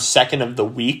SmackDown, second of the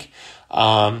week.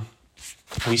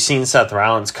 We've seen Seth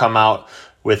Rollins come out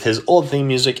with his old theme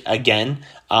music again.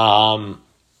 Talk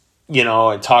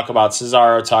about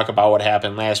Cesaro, talk about what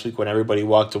happened last week when everybody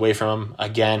walked away from him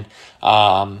again,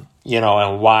 and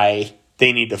why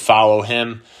they need to follow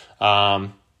him.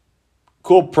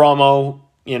 Cool promo.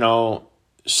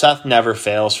 Seth never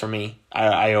fails for me.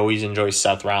 I always enjoy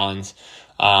Seth Rollins.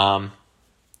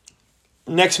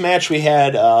 Next match, we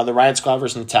had the Riot Squad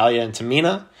versus Natalya and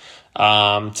Tamina.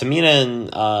 Tamina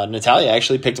and Natalya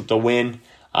actually picked up the win,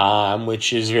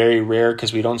 which is very rare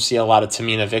because we don't see a lot of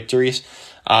Tamina victories.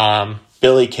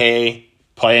 Billie Kay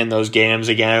playing those games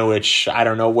again, which I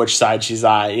don't know which side she's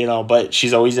on, but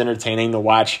she's always entertaining to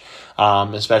watch,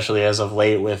 especially as of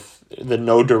late with the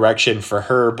no direction for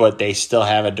her, but they still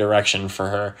have a direction for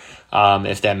her,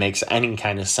 if that makes any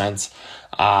kind of sense.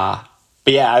 But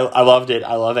yeah, I loved it.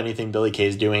 I love anything Billie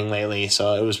Kay's doing lately,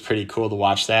 so it was pretty cool to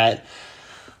watch that.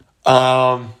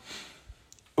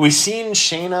 We've seen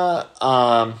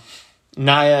Shayna,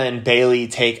 Nia, and Bayley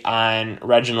take on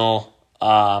Reginald,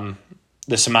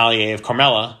 the sommelier of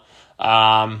Carmella,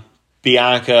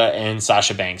 Bianca, and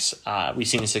Sasha Banks. We've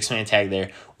seen a 6-man tag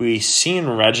there. We've seen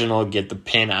Reginald get the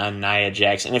pin on Nia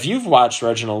Jax. And if you've watched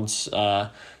Reginald's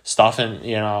stuff and,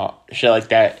 shit like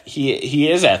that, he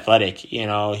is athletic.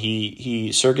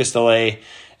 He Circus Delay,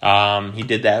 he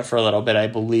did that for a little bit, I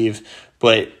believe.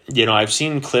 But, I've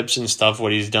seen clips and stuff,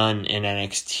 what he's done in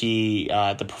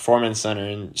NXT, the Performance Center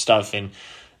and stuff, and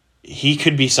he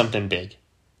could be something big.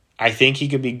 I think he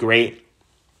could be great.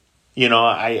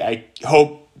 I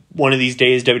hope one of these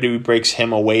days WWE breaks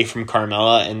him away from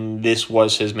Carmella, and this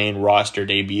was his main roster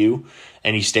debut,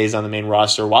 and he stays on the main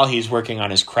roster while he's working on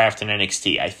his craft in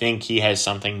NXT. I think he has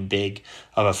something big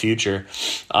of a future.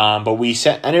 But we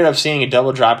ended up seeing a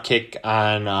double drop kick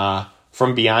on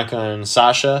from Bianca and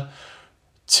Sasha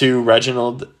to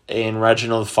Reginald, and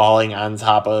Reginald falling on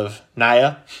top of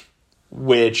Nia,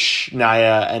 which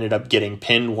Nia ended up getting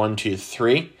pinned 1, 2,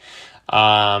 3.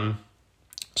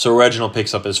 So Reginald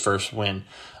picks up his first win.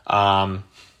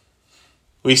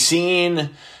 We've seen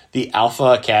the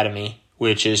Alpha Academy,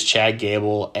 which is Chad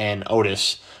Gable and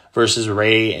Otis, versus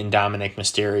Rey and Dominic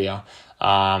Mysterio.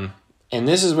 And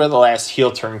this is where the last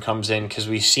heel turn comes in, because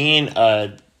we've seen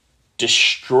a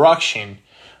destruction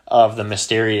of the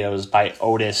Mysterios by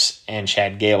Otis and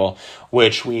Chad Gable,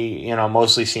 which we,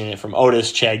 mostly seen it from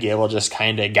Otis, Chad Gable just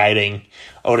kind of guiding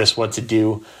Otis what to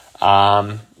do,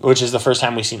 which is the first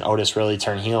time we've seen Otis really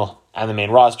turn heel on the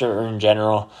main roster or in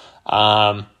general,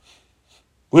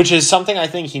 which is something I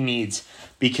think he needs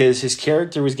because his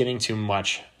character was getting too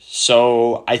much.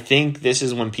 So I think this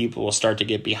is when people will start to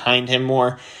get behind him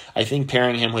more. I think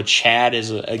pairing him with Chad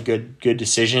is a good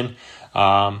decision.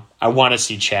 I want to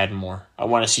see Chad more. I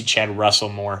want to see Chad wrestle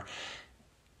more.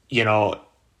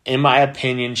 In my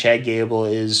opinion, Chad Gable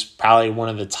is probably one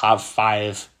of the top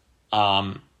 5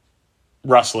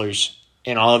 wrestlers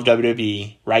in all of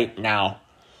WWE right now,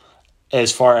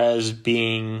 as far as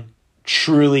being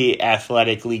truly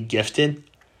athletically gifted.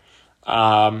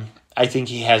 I think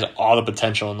he has all the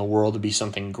potential in the world to be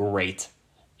something great,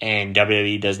 and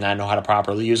WWE does not know how to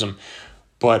properly use him.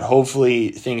 But hopefully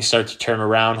things start to turn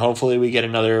around. Hopefully we get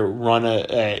another run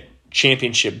at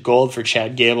championship gold for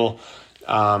Chad Gable.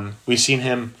 We've seen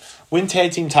him win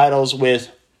tag team titles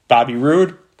with Bobby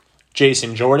Roode,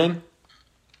 Jason Jordan,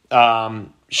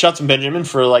 Shelton Benjamin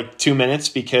for like 2 minutes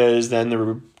because then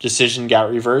the decision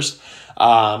got reversed.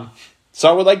 So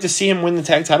I would like to see him win the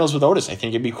tag titles with Otis. I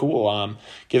think it'd be cool.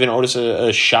 Giving Otis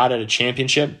a shot at a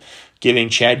championship, giving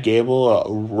Chad Gable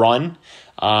a run.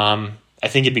 I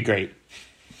think it'd be great.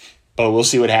 But we'll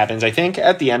see what happens. I think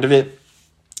at the end of it,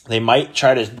 they might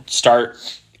try to start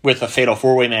with a fatal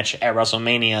 4-way match at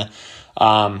WrestleMania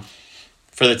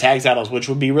for the tag titles, which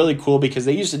would be really cool because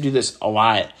they used to do this a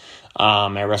lot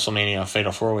at WrestleMania, a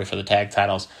fatal 4-way for the tag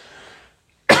titles.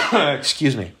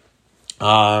 Excuse me.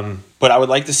 But I would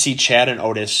like to see Chad and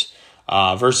Otis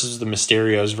versus the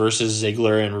Mysterios versus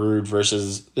Ziggler and Rude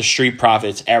versus the Street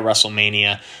Profits at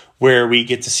WrestleMania, where we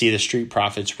get to see the Street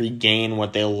Profits regain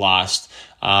what they lost.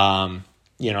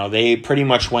 They pretty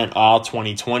much went all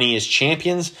 2020 as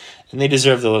champions, and they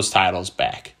deserve those titles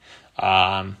back.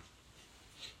 But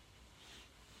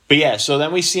yeah, so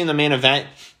then we see in the main event,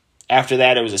 after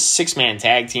that, it was a 6-man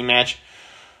tag team match.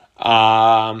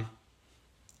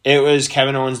 It was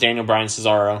Kevin Owens, Daniel Bryan,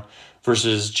 Cesaro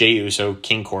versus Jey Uso,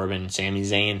 King Corbin, Sami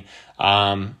Zayn.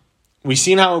 We've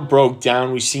seen how it broke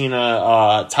down. We've seen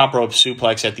a top rope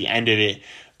suplex at the end of it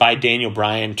by Daniel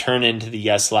Bryan turn into the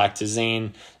yes lock to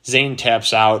Zayn. Zayn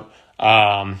taps out.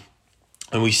 And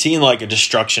we've seen like a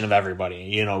destruction of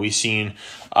everybody. We've seen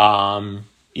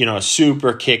a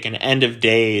super kick, an end of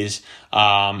days,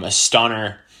 a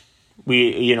stunner.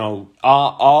 We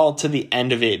all to the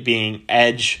end of it being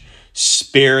Edge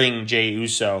spearing Jey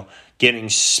Uso, getting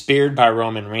speared by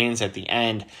Roman Reigns at the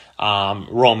end.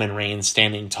 Roman Reigns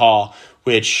standing tall,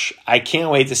 which I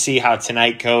can't wait to see how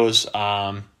tonight goes.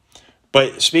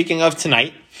 But speaking of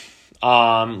tonight,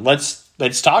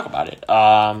 let's talk about it.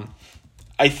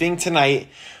 I think tonight,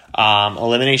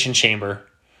 Elimination Chamber,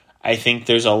 I think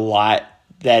there's a lot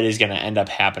that is going to end up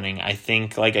happening. I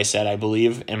think, like I said, I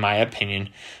believe, in my opinion,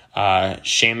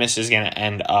 Sheamus is going to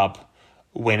end up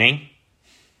winning.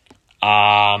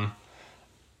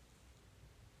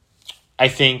 I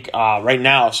think right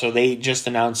now, so they just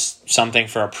announced something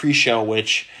for a pre-show,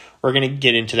 which we're going to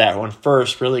get into that one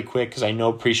first really quick because I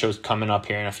know pre-show's coming up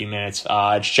here in a few minutes.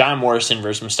 It's John Morrison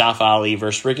versus Mustafa Ali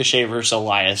versus Ricochet versus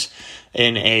Elias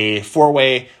in a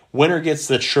four-way. Winner gets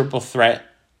the triple threat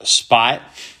spot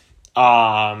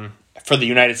for the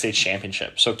United States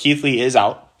Championship. So Keith Lee is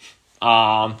out.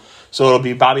 So it'll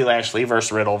be Bobby Lashley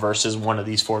versus Riddle versus one of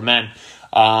these four men.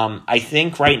 I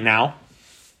think right now,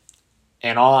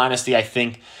 in all honesty, I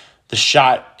think the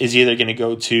shot is either going to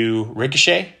go to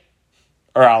Ricochet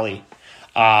or Ali.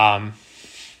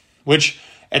 Which,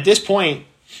 at this point,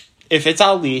 if it's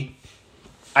Ali,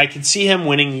 I could see him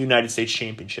winning the United States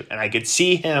Championship. And I could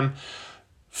see him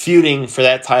feuding for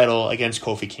that title against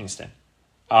Kofi Kingston.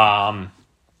 And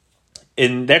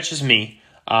that's just me.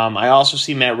 I also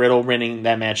see Matt Riddle winning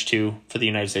that match too for the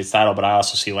United States title, but I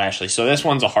also see Lashley. So this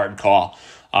one's a hard call.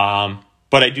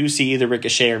 But I do see either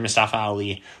Ricochet or Mustafa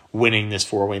Ali winning this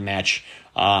four-way match.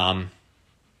 I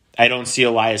don't see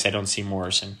Elias. I don't see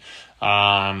Morrison.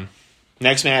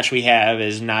 Next match we have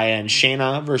is Nia and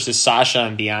Shayna versus Sasha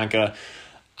and Bianca.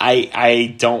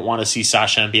 I don't want to see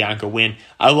Sasha and Bianca win.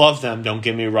 I love them, don't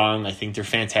get me wrong. I think they're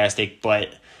fantastic,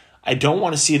 but I don't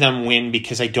want to see them win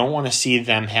because I don't want to see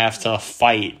them have to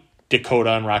fight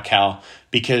Dakota and Raquel,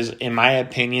 because in my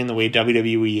opinion, the way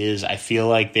WWE is, I feel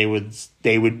like they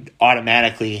would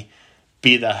automatically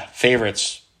be the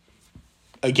favorites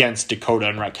against Dakota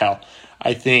and Raquel.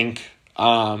 I think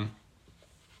Nia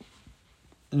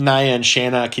and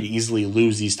Shayna could easily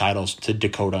lose these titles to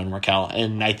Dakota and Raquel,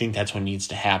 and I think that's what needs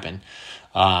to happen.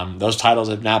 Those titles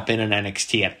have not been in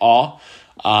NXT at all,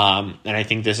 and I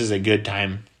think this is a good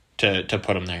time to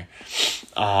put them there.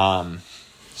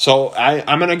 So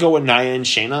I'm going to go with Nia and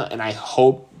Shayna, and I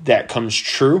hope that comes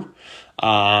true.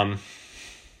 But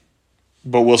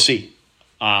we'll see.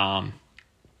 We're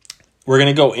going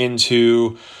to go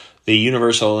into the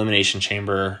Universal Elimination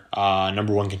Chamber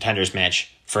number one contenders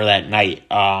match for that night.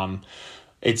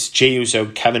 It's Jey Uso,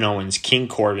 Kevin Owens, King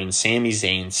Corbin, Sami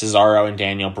Zayn, Cesaro, and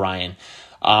Daniel Bryan.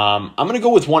 I'm going to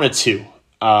go with one of two.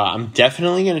 I'm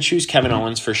definitely going to choose Kevin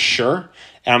Owens for sure,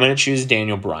 and I'm going to choose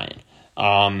Daniel Bryan.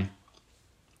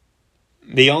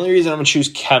 The only reason I'm going to choose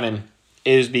Kevin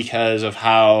is because of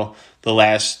how the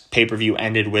last pay-per-view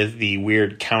ended with the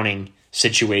weird counting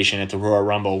situation at the Royal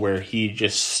Rumble where he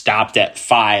just stopped at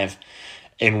 5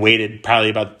 and waited probably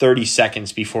about 30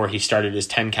 seconds before he started his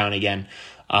 10 count again,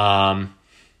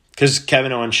 because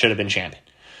Kevin Owens should have been champion.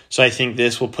 So I think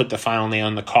this will put the final nail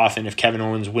in the coffin if Kevin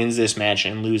Owens wins this match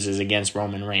and loses against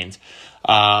Roman Reigns.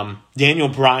 Daniel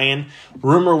Bryan,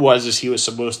 rumor was he was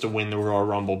supposed to win the Royal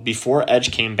Rumble. Before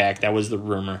Edge came back, that was the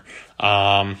rumor.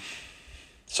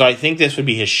 So I think this would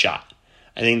be his shot.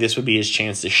 I think this would be his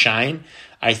chance to shine.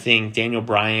 I think Daniel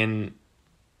Bryan,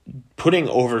 putting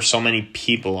over so many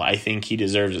people, I think he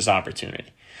deserves this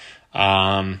opportunity.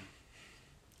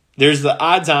 There's the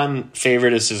odds-on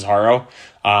favorite is Cesaro,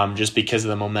 just because of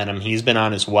the momentum he's been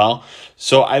on as well.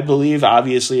 So I believe,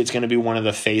 obviously, it's going to be one of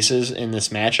the faces in this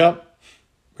matchup.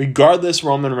 Regardless,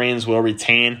 Roman Reigns will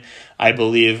retain. I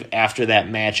believe after that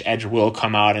match, Edge will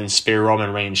come out and spare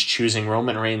Roman Reigns, choosing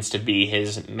Roman Reigns to be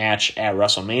his match at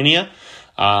WrestleMania,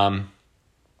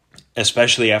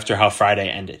 especially after how Friday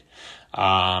ended.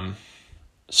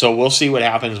 So we'll see what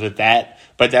happens with that.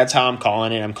 But that's how I'm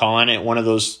calling it. I'm calling it one of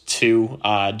those two,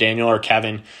 Daniel or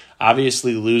Kevin,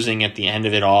 obviously losing at the end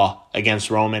of it all against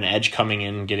Roman, Edge coming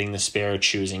in, getting the spare,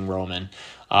 choosing Roman.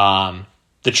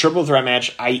 The triple threat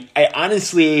match, I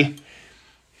honestly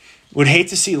would hate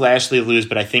to see Lashley lose,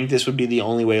 but I think this would be the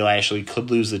only way Lashley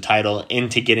could lose the title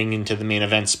into getting into the main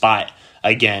event spot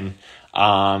again,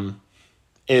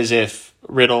 is if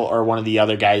Riddle or one of the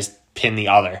other guys pin the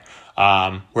other.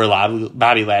 Where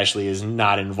Bobby Lashley is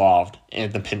not involved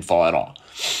in the pinfall at all.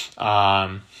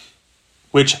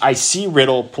 Which I see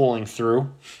Riddle pulling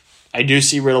through. I do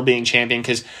see Riddle being champion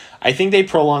because I think they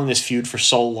prolonged this feud for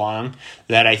so long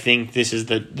that I think this is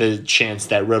the chance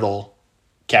that Riddle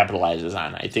capitalizes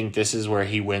on. I think this is where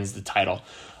he wins the title.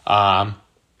 Now,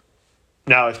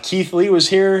 if Keith Lee was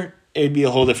here, it'd be a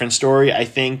whole different story. I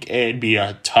think it'd be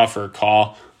a tougher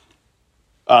call.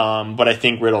 But I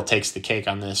think Riddle takes the cake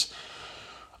on this.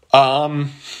 The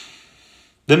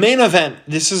main event,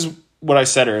 this is what I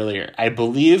said earlier. I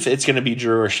believe it's going to be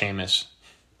Drew or Sheamus.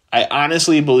 I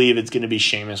honestly believe it's going to be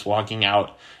Sheamus walking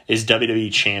out as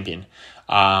WWE champion.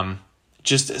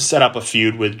 Just to set up a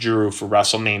feud with Drew for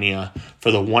WrestleMania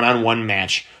for the one-on-one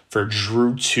match for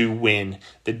Drew to win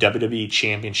the WWE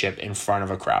championship in front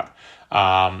of a crowd.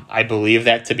 I believe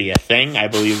that to be a thing. I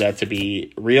believe that to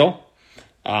be real.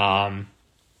 But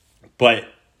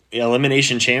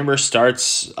Elimination Chamber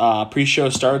starts, pre-show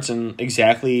starts in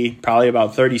exactly probably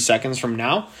about 30 seconds from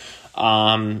now.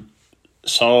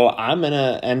 So I'm going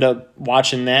to end up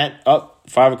watching that.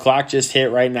 5 o'clock just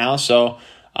hit right now. So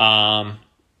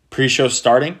pre-show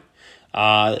starting.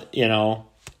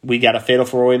 We got a Fatal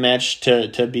 4-Way match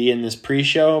to be in this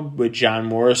pre-show with John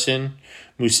Morrison,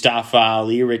 Mustafa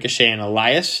Ali, Ricochet, and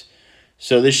Elias.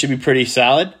 So this should be pretty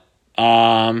solid.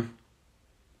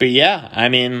 But yeah, I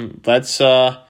mean, let's